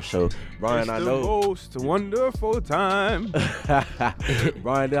of our show. Brian, I know the most wonderful time.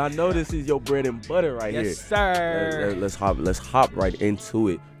 Brian, I know this is your bread and butter right here. Yes, sir. Let's hop right into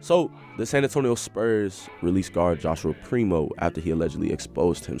it. So, the San Antonio Spurs released guard Joshua Primo after he allegedly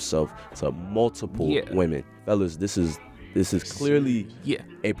exposed himself to multiple women. Fellas, this is clearly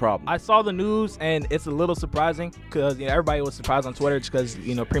a problem. I saw the news, and it's a little surprising because everybody was surprised on Twitter because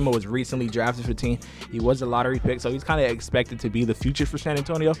Primo was recently drafted for the team. He was a lottery pick, so he's kind of expected to be the future for San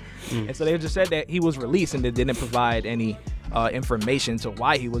Antonio. And so they just said that he was released, and they didn't provide any information to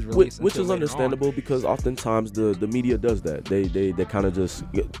why he was released. Which is understandable because oftentimes the media does that. They kind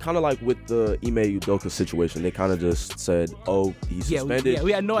of like with the Ime Udoka situation. They kind of just said, "Oh, he's suspended,"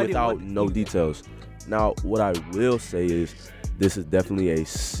 we had no idea without no details. Now, what I will say is this is definitely a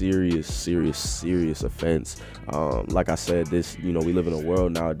serious offense. Like I said, we live in a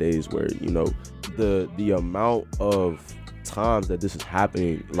world nowadays where, the amount of times that this is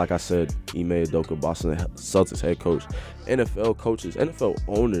happening, like I said, Ime Udoka, Boston Celtics head coach, NFL coaches, NFL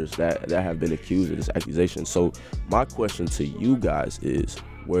owners that have been accused of this accusation. So my question to you guys is,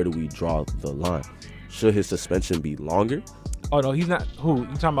 where do we draw the line? Should his suspension be longer? Oh no, he's not. Who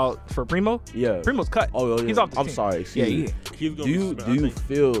you talking about for Primo? Yeah, Primo's cut. Oh yeah, he's off the team. I'm sorry. Excuse me. Do you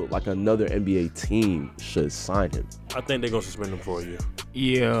feel like another NBA team should sign him? I think they're gonna suspend him for a year.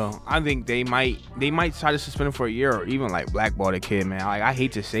 Yeah, I think they might try to suspend him for a year or even like blackball the kid, man. Like, I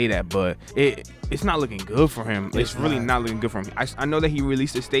hate to say that, but it's not looking good for him. It's really not looking good for him. I know that he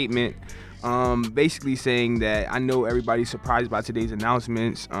released a statement basically saying that I know everybody's surprised by today's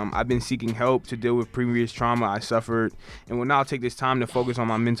announcements. I've been seeking help to deal with previous trauma I suffered and will now take this time to focus on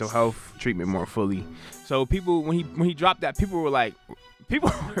my mental health treatment more fully. So people, when he dropped that, people were like,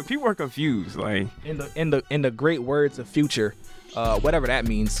 people were confused. Like, in the great words of Future, whatever that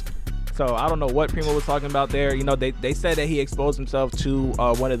means. So I don't know what Primo was talking about there. You know, they said that he exposed himself to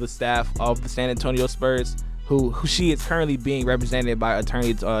one of the staff of the San Antonio Spurs, who she is currently being represented by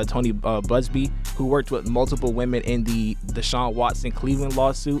attorney Tony Busby, who worked with multiple women in the Deshaun Watson Cleveland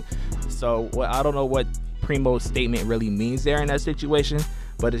lawsuit. So I don't know what Primo's statement really means there in that situation,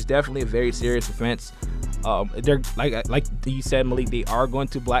 but it's definitely a very serious offense. They're like you said, Malik, they are going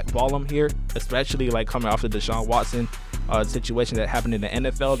to blackball him here, especially like coming off the Deshaun Watson situation that happened in the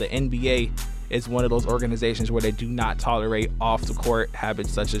NFL. The NBA is one of those organizations where they do not tolerate off the court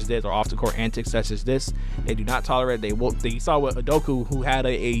habits such as this, or off the court antics such as this. They do not tolerate. You saw with Udoka, who had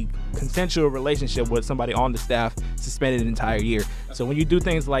a consensual relationship with somebody on the staff, suspended an entire year. So when you do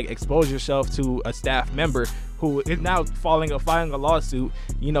things like expose yourself to a staff member who is now filing a lawsuit,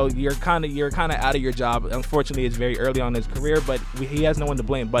 you know, you're kind of out of your job. Unfortunately, it's very early on in his career, but he has no one to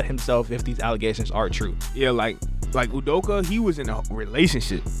blame but himself if these allegations are true. Yeah, like Udoka, he was in a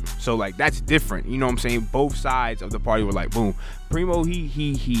relationship, so like that's different. You know what I'm saying? Both sides of the party were like, boom. Primo,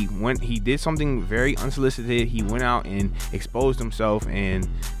 he did something very unsolicited. He went out and exposed himself, and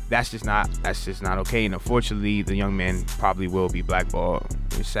that's just not okay. And unfortunately, the young man probably will be blackballed.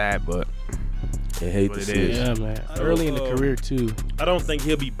 It's sad, but I hate to see it. Yeah, man. Early in the career too. I don't think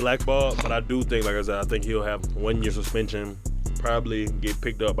he'll be blackballed, but I do think, like I said, I think he'll have 1 year suspension. Probably get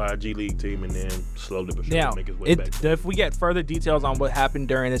picked up by a G League team and then slowly but surely make his way back. If we get further details on what happened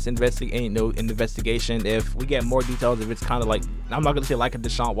during this investigation, if we get more details, if it's kind of like, I'm not gonna say like a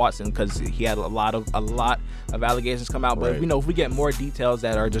Deshaun Watson because he had a lot of allegations come out, but if we get more details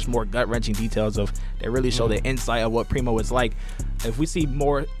that are just more gut wrenching details of that really show the insight of what Primo is like, if we see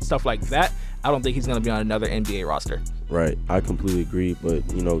more stuff like that, I don't think he's gonna be on another NBA roster. Right, I completely agree.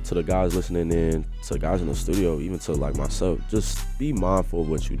 But you know, to the guys listening in, to the guys in the studio, even to like myself, just be mindful of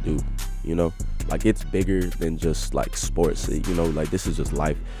what you do. You know, like it's bigger than just like sports. You know, like this is just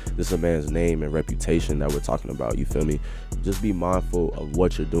life. This is a man's name and reputation that we're talking about. You feel me? Just be mindful of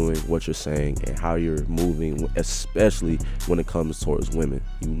what you're doing, what you're saying, and how you're moving, especially when it comes towards women.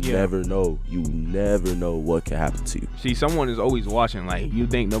 You never know. You never know what can happen to you. See, someone is always watching. Like, you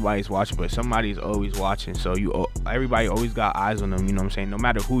think nobody's watching, but somebody's always watching. So everybody always got eyes on them. You know what I'm saying? No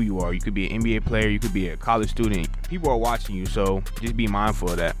matter who you are, you could be an NBA player, you could be a college student. People are watching you, so just be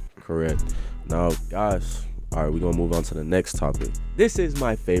mindful of that. Correct. Now, guys, all right, we're going to move on to the next topic. This is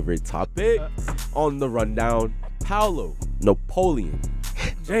my favorite topic on the rundown. Paolo Napoleon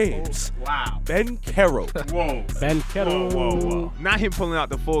James. Wow. Banchero. Whoa. Banchero. Whoa. Not him pulling out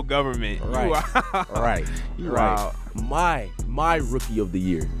the full government. Right. Right. Wow. My rookie of the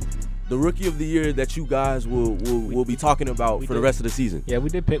year. The rookie of the year that you guys will be talking about for the rest of the season. Yeah, we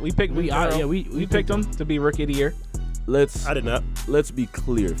picked him to be rookie of the year. I did not. Let's be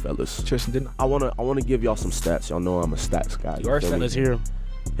clear, fellas. Tristan didn't. I wanna give y'all some stats. Y'all know I'm a stats guy. Let's hear him.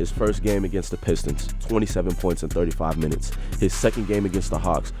 His first game against the Pistons, 27 points in 35 minutes. His second game against the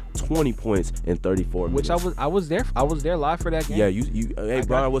Hawks, 20 points in 34 minutes. Which I was there live for that game. Yeah, hey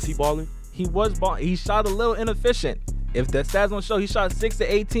Brian, was he balling? He was balling. He shot a little inefficient. If the stats don't show, he shot 6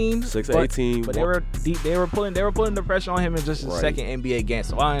 to 18. 6 to 18. But they were pulling the pressure on him in just his second NBA game.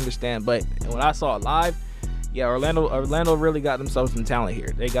 So I understand. But when I saw it live, yeah, Orlando really got themselves some talent here.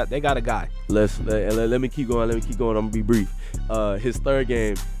 They got a guy. Let me keep going. I'm gonna be brief. His third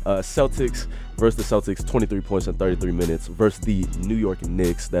game, Celtics versus the Celtics, 23 points in 33 minutes versus the New York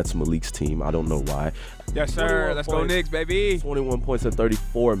Knicks. That's Malik's team. I don't know why. Yes, sir. Let's go Knicks, baby. 21 points in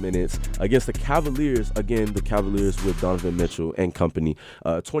 34 minutes against the Cavaliers. Again, the Cavaliers with Donovan Mitchell and company.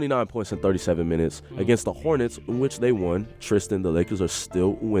 29 points in 37 minutes against the Hornets, in which they won. Tristan, the Lakers are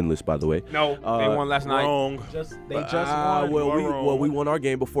still winless, by the way. No, they won last night. Wrong. They just won. We won our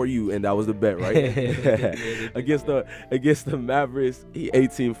game before you, and that was the bet, right? Against the Mavericks,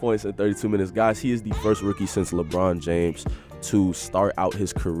 18 points in 32 minutes. Guys, guys, he is the first rookie since LeBron James to start out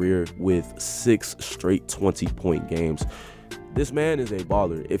his career with 6 straight 20-point games. This man is a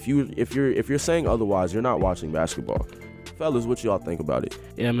baller. If you're saying otherwise, you're not watching basketball. Fellas, what y'all think about it?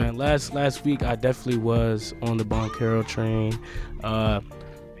 Yeah, man. Last week I definitely was on the Boncaro train.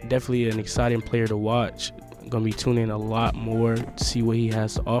 Definitely an exciting player to watch. I'm gonna be tuning in a lot more to see what he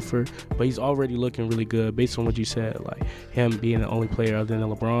has to offer. But he's already looking really good based on what you said. Like him being the only player other than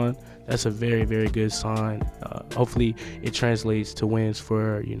LeBron, that's a very, very good sign. Hopefully it translates to wins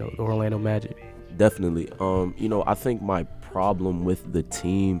for the Orlando Magic. Definitely. I think my problem with the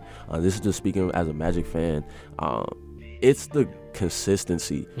team, this is just speaking as a Magic fan, it's the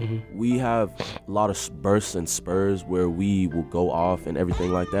consistency. Mm-hmm. We have a lot of bursts and spurs where we will go off and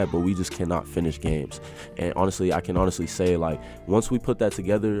everything like that, but we just cannot finish games. And honestly, I can say, like, once we put that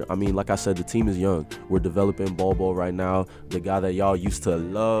together, I mean, like I said, the team is young. We're developing Bobo right now, the guy that y'all used to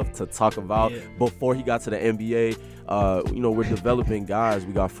love to talk about before he got to the NBA. We're developing guys.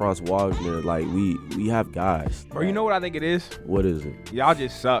 We got Franz Wagner. Like, we have guys. Bro, you know what I think it is? What is it? Y'all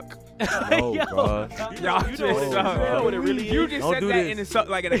just suck. No, bro. Y'all just suck. You know what it really is? You just said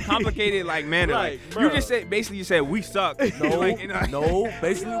that in a complicated manner. Like, you just said, basically you said we suck. No,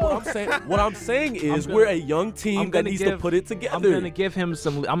 basically what I'm saying is we're a young team that needs to put it together. I'm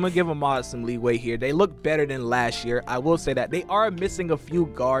gonna give Ahmad some leeway here. They look better than last year. I will say that. They are missing a few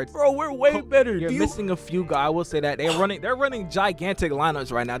guards. Bro, we're way better. You're missing a few guys. I will say that. They're running gigantic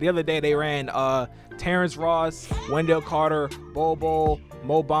lineups right now. The other day they ran Terrence Ross, Wendell Carter, Bobo,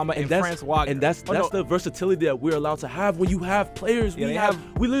 Mo Bamba, and Franz Wagner. And that's the versatility that we're allowed to have when you have players. We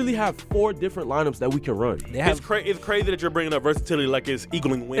literally have 4 different lineups that we can run. It's crazy that you're bringing up versatility like it's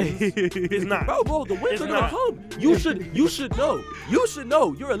eagling wins. It's not. Bro, the wins are gonna come. You should know. You should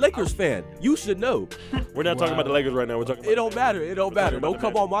know. You're a Lakers fan. You should know. We're not talking about the Lakers right now. We're talking about It don't matter. Don't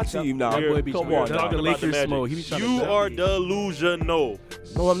come on my team now. Come on. Talking about the Magic. You are delusional.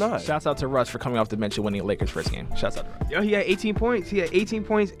 No, I'm not. Shouts out to Russ for coming off the bench and winning the Lakers' first game. Shouts out to Russ. Yo, he had 18 points.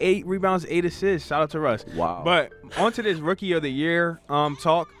 8 rebounds, 8 assists. Shout out to Russ. Wow. But onto this Rookie of the Year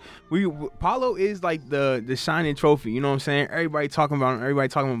talk. Paolo is like the shining trophy. You know what I'm saying? Everybody talking about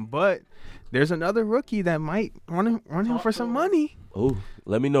him. But there's another rookie that might run him for some money. Oh,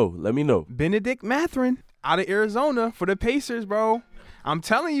 let me know. Benedict Mathurin out of Arizona for the Pacers, bro. I'm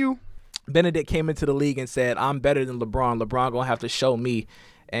telling you. Benedict came into the league and said, I'm better than LeBron. LeBron going to have to show me.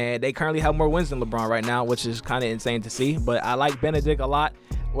 And they currently have more wins than LeBron right now, which is kind of insane to see. But I like Benedict a lot.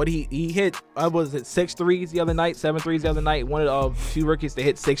 What he hit, 6 threes the other night, 7 threes the other night. One of the few rookies to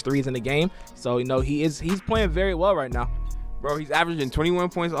hit 6 threes in the game. So, he's playing very well right now. Bro, he's averaging 21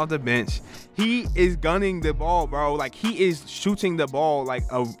 points off the bench. He is gunning the ball, bro. Like, he is shooting the ball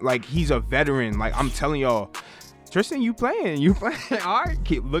like he's a veteran. Like, I'm telling y'all. Tristan, you playing. All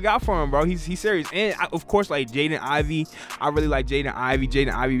right, look out for him, bro. He's serious. And, of course, like, Jaden Ivey. I really like Jaden Ivey.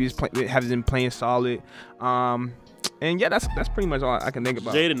 Jaden Ivey has been playing solid. And, yeah, that's pretty much all I can think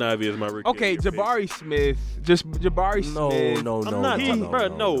about. Jaden Ivey is my rookie. Okay, Jabari Smith. Jabari Smith. No. I'm not talking,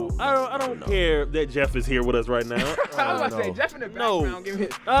 bro. No. I don't care that Jeff is here with us right now. I was about to say, Jeff in the background. Give me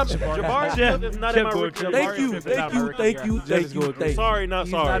Jabari Smith is not in my rookie. Thank you. Sorry, not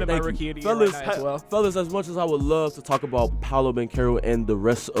He's sorry. not in my rookie of the year right now as well. Fellas, as much as I would love to talk about Paolo Banchero and the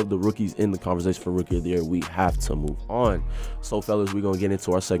rest of the rookies in the conversation for Rookie of the Year, we have to move on. So, fellas, we're going to get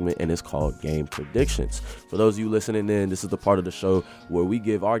into our segment, and it's called Game Predictions. For those of you listening in, this is the part of the show where we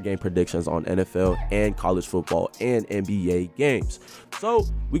give our game predictions on NFL and college football and NBA games. So,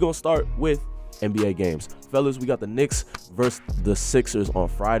 we're going to start with NBA games. Fellas, we got the Knicks versus the Sixers on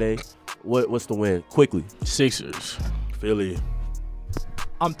Friday. What's the win? Quickly. Sixers. Philly.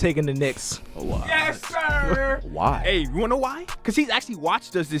 I'm taking the Knicks. Oh, wow. Yes, sir. Why? Hey, you want to know why? Because he's actually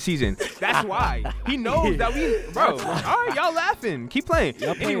watched us this season. That's why. He knows that bro. All right, y'all laughing. Keep playing.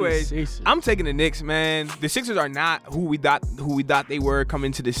 Anyways, I'm taking the Knicks, man. The Sixers are not who we thought they were coming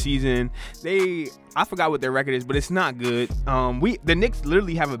into the season. I forgot what their record is, but it's not good. The Knicks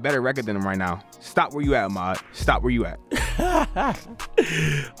literally have a better record than them right now. Stop where you at, Ahmad. Stop where you at.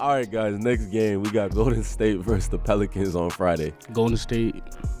 All right, guys. Next game, we got Golden State versus the Pelicans on Friday. Golden State.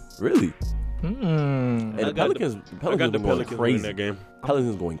 Really? And the Pelicans going crazy in that game.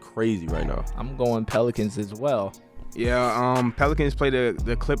 Pelicans going crazy right now. I'm going Pelicans as well. Yeah, Pelicans play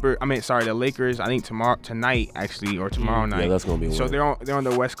the Lakers. I think tonight actually, or tomorrow night. Yeah, that's gonna be a win. So they're on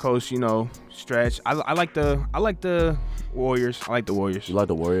the West Coast, stretch. I like the Warriors. I like the Warriors. You like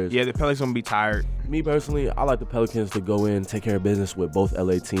the Warriors? Yeah, the Pelicans gonna be tired. Me personally, I like the Pelicans to go in, take care of business with both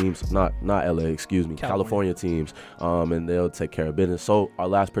LA teams, not LA, excuse me, California teams, and they'll take care of business. So our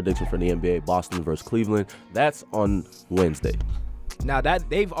last prediction for the NBA: Boston versus Cleveland. That's on Wednesday. Now that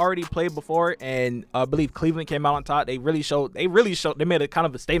they've already played before, and I believe Cleveland came out on top. They made a kind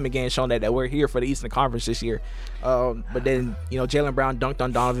of a statement game showing that we're here for the Eastern Conference this year. But then, Jaylen Brown dunked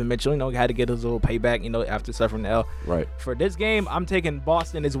on Donovan Mitchell. Had to get his little payback, after suffering the L. Right. For this game, I'm taking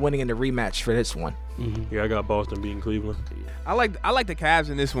Boston is winning in the rematch for this one. Mm-hmm. Yeah, I got Boston beating Cleveland. I like the Cavs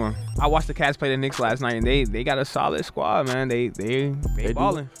in this one. I watched the Cavs play the Knicks last night, and they got a solid squad, man. They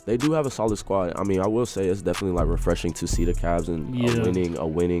balling. They do have a solid squad. I mean, I will say it's definitely like refreshing to see the Cavs in a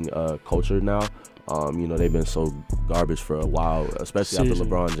winning culture now. They've been so garbage for a while, especially after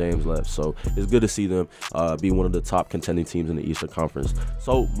LeBron James left. So it's good to see them be one of the top contending teams in the Eastern Conference.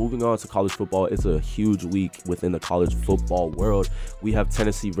 So moving on to college football, it's a huge week within the college football world. We have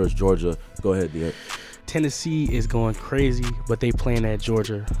Tennessee versus Georgia. Go ahead, Dean. Tennessee is going crazy, but they playing at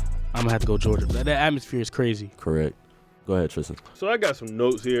Georgia. I'm gonna have to go Georgia. That atmosphere is crazy. Correct. Go ahead, Tristan. So I got some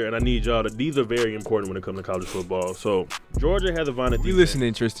notes here, and I need y'all to. These are very important when it comes to college football. So Georgia has a vaunted defense. You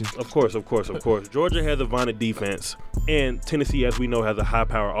listening, Tristan? Of course. Georgia has a vaunted defense, and Tennessee, as we know, has a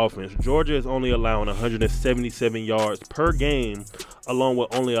high-power offense. Georgia is only allowing 177 yards per game, along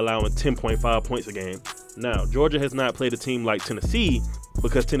with only allowing 10.5 points a game. Now, Georgia has not played a team like Tennessee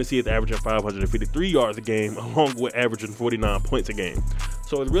because Tennessee is averaging 553 yards a game, along with averaging 49 points a game.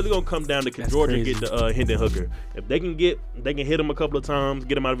 So it's really gonna come down to can Georgia get the Hendon Hooker. If they can hit him a couple of times,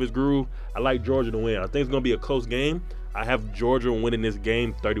 get him out of his groove. I like Georgia to win. I think it's gonna be a close game. I have Georgia winning this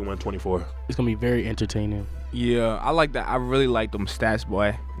game 31-24. It's gonna be very entertaining. Yeah, I like that. I really like them stats,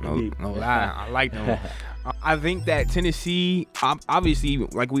 boy. No lie, I like them. I think that Tennessee, obviously,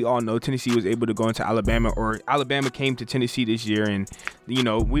 like we all know, Tennessee was able to go into Alabama, or Alabama came to Tennessee this year, and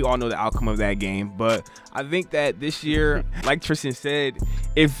we all know the outcome of that game. But I think that this year, like Tristan said,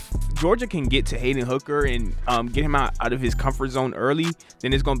 if Georgia can get to Hendon Hooker and get him out of his comfort zone early,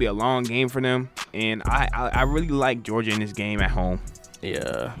 then it's gonna be a long game for them. And I really like Georgia in this game at home.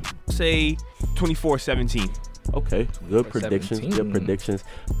 Yeah, say 24-17. Okay, good predictions.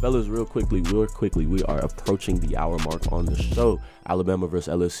 Fellas, real quickly, we are approaching the hour mark on the show. Alabama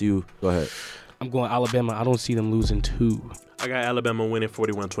versus LSU. Go ahead. I'm going Alabama. I don't see them losing 2. I got Alabama winning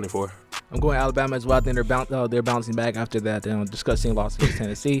 41-24. I'm going Alabama as well. I think they're bouncing back after that disgusting loss against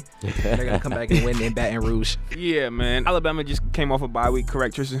Tennessee. They're going to come back and win in Baton Rouge. Yeah, man. Alabama just came off a bye week,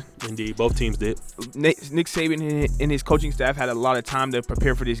 correct, Tristan? Indeed, both teams did. Nick Saban and his coaching staff had a lot of time to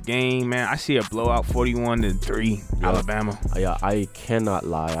prepare for this game, man. I see a blowout 41-3, Alabama. Yeah, I cannot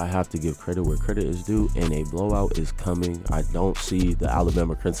lie. I have to give credit where credit is due, and a blowout is coming. I don't see the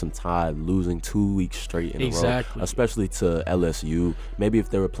Alabama Crimson Tide losing 2 weeks straight in a row, especially to LSU. Maybe if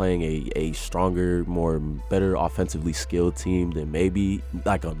they were playing a stronger, better offensively skilled team, then maybe,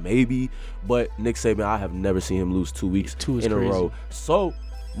 but Nick Saban, I have never seen him lose 2 weeks in a row. So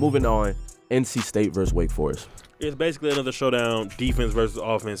moving on, NC State versus Wake Forest. It's basically another showdown, defense versus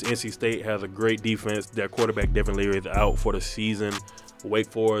offense. NC State has a great defense. Their quarterback definitely is out for the season.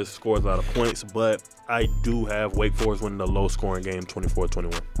 Wake Forest scores a lot of points, but I do have Wake Forest winning the low-scoring game,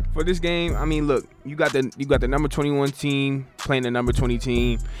 24-21. For this game, I mean, look, you got the number 21 team playing the number 20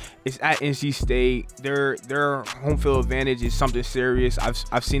 team. It's at NC State. Their home field advantage is something serious.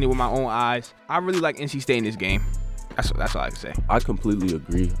 I've seen it with my own eyes. I really like NC State in this game. That's all I can say. I completely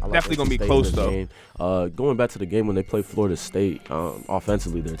agree. Definitely going to be close, though. Game. Going back to the game when they played Florida State,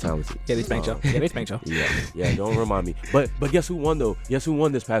 offensively, they're talented. Yeah, they spanked y'all. Yeah, don't remind me. But guess who won, though? Guess who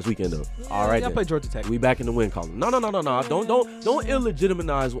won this past weekend, though? All right, y'all played Georgia Tech. We back in the win column. No. Don't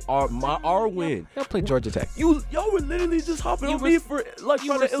illegitimize our win. Y'all played Georgia Tech. Y'all were literally just hopping on me for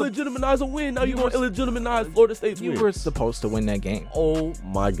trying to illegitimize a win. Now you're going to illegitimize Florida State's win. You were supposed to win that game. Oh,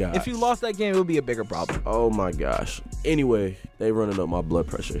 my gosh. If you lost that game, it would be a bigger problem. Oh, my gosh. Anyway, they running up my blood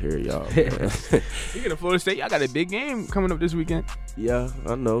pressure here, y'all. Speaking of Florida State, y'all got a big game coming up this weekend. Yeah,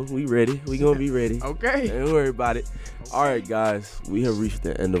 I know. We ready. We gonna be ready. Okay. Don't worry about it. All right, guys. We have reached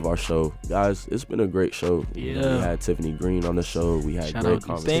the end of our show. Guys, it's been a great show. Yeah. We had Tiffany Greene on the show. We had great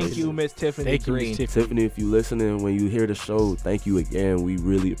conversation. Thank you, Miss Tiffany Greene. Tiffany, if you listening, when you hear the show, thank you again. We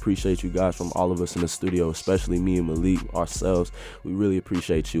really appreciate you guys, from all of us in the studio, especially me and Malik ourselves. We really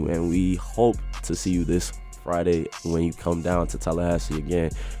appreciate you, and we hope to see you this Friday when you come down to Tallahassee again.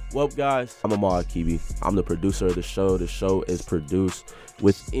 Well, guys, I'm Amar Akibi. I'm the producer of the show. The show is produced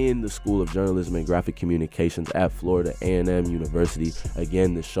within the School of Journalism and Graphic Communications at Florida A&M University.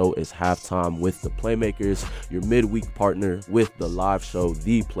 Again, the show is Halftime with the Playmakers, your midweek partner with the live show,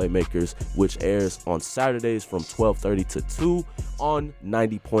 The Playmakers, which airs on Saturdays from 12:30 to 2 on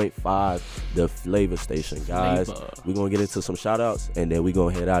 90.5, the Flavor Station. Guys, we're going to get into some shout-outs, and then we're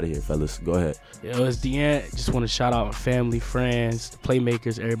going to head out of here, fellas. Go ahead. Yo, it's Deanne. Just want to shout out family, friends, the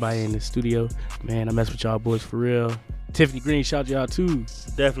Playmakers, everybody in the studio. Man, I mess with y'all boys for real. Tiffany Greene, shout you out too.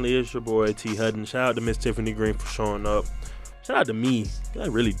 Definitely is your boy T Hutton. Shout out to Miss Tiffany Greene for showing up. Shout out to me. I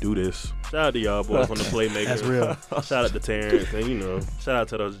really do this. Shout out to y'all boys on the Playmakers. That's real. Shout out to Terrence and shout out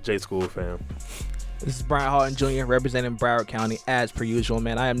to those J School fam. This is Brian Houghton Jr. representing Broward County as per usual,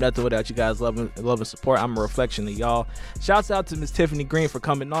 man. I am nothing without you guys love and support. I'm a reflection of y'all. Shouts out to Miss Tiffany Greene for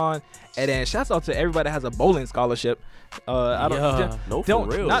coming on, and then shouts out to everybody that has a bowling scholarship. For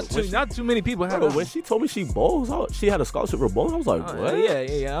real. Not too many people have. When she told me she bowls, she had a scholarship for bowling. I was like, what?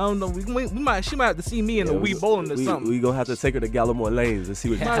 Yeah. I don't know. She might have to see me in the Wii bowling or something. We gonna have to take her to Gallimore Lanes and see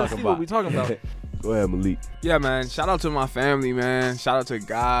what you're talking about. What we talking about? Go ahead, Malik. Yeah, man. Shout out to my family, man. Shout out to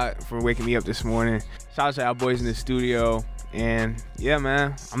God for waking me up this morning. Shout out to our boys in the studio. And yeah,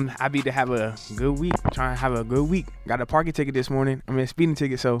 man, I'm happy to have a good week. Trying to have a good week. Got a parking ticket this morning. A speeding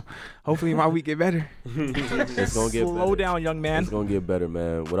ticket. So hopefully my week get better. It's gonna get Slow down, young man. It's gonna get better,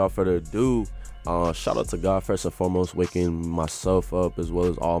 man. Without further ado, shout out to God first and foremost, waking myself up as well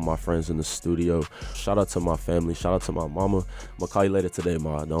as all my friends in the studio. Shout out to my family. Shout out to my mama. I'm gonna call you later today,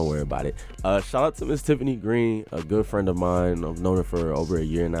 Ma. Don't worry about it. Shout out to Miss Tiffany Greene, a good friend of mine. I've known her for over a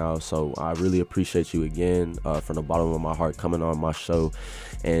year now, so I really appreciate you again from the bottom of my heart coming on my show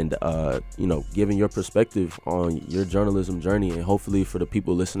and giving your perspective on your journalism journey. And hopefully for the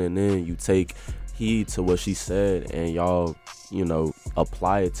people listening in, you take heed to what she said and y'all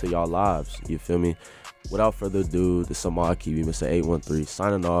apply it to y'all lives. You feel me? Without further ado, this is Amal Kiwi, Mr. 813,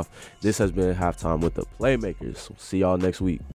 signing off. This has been Halftime with the Playmakers. See y'all next week.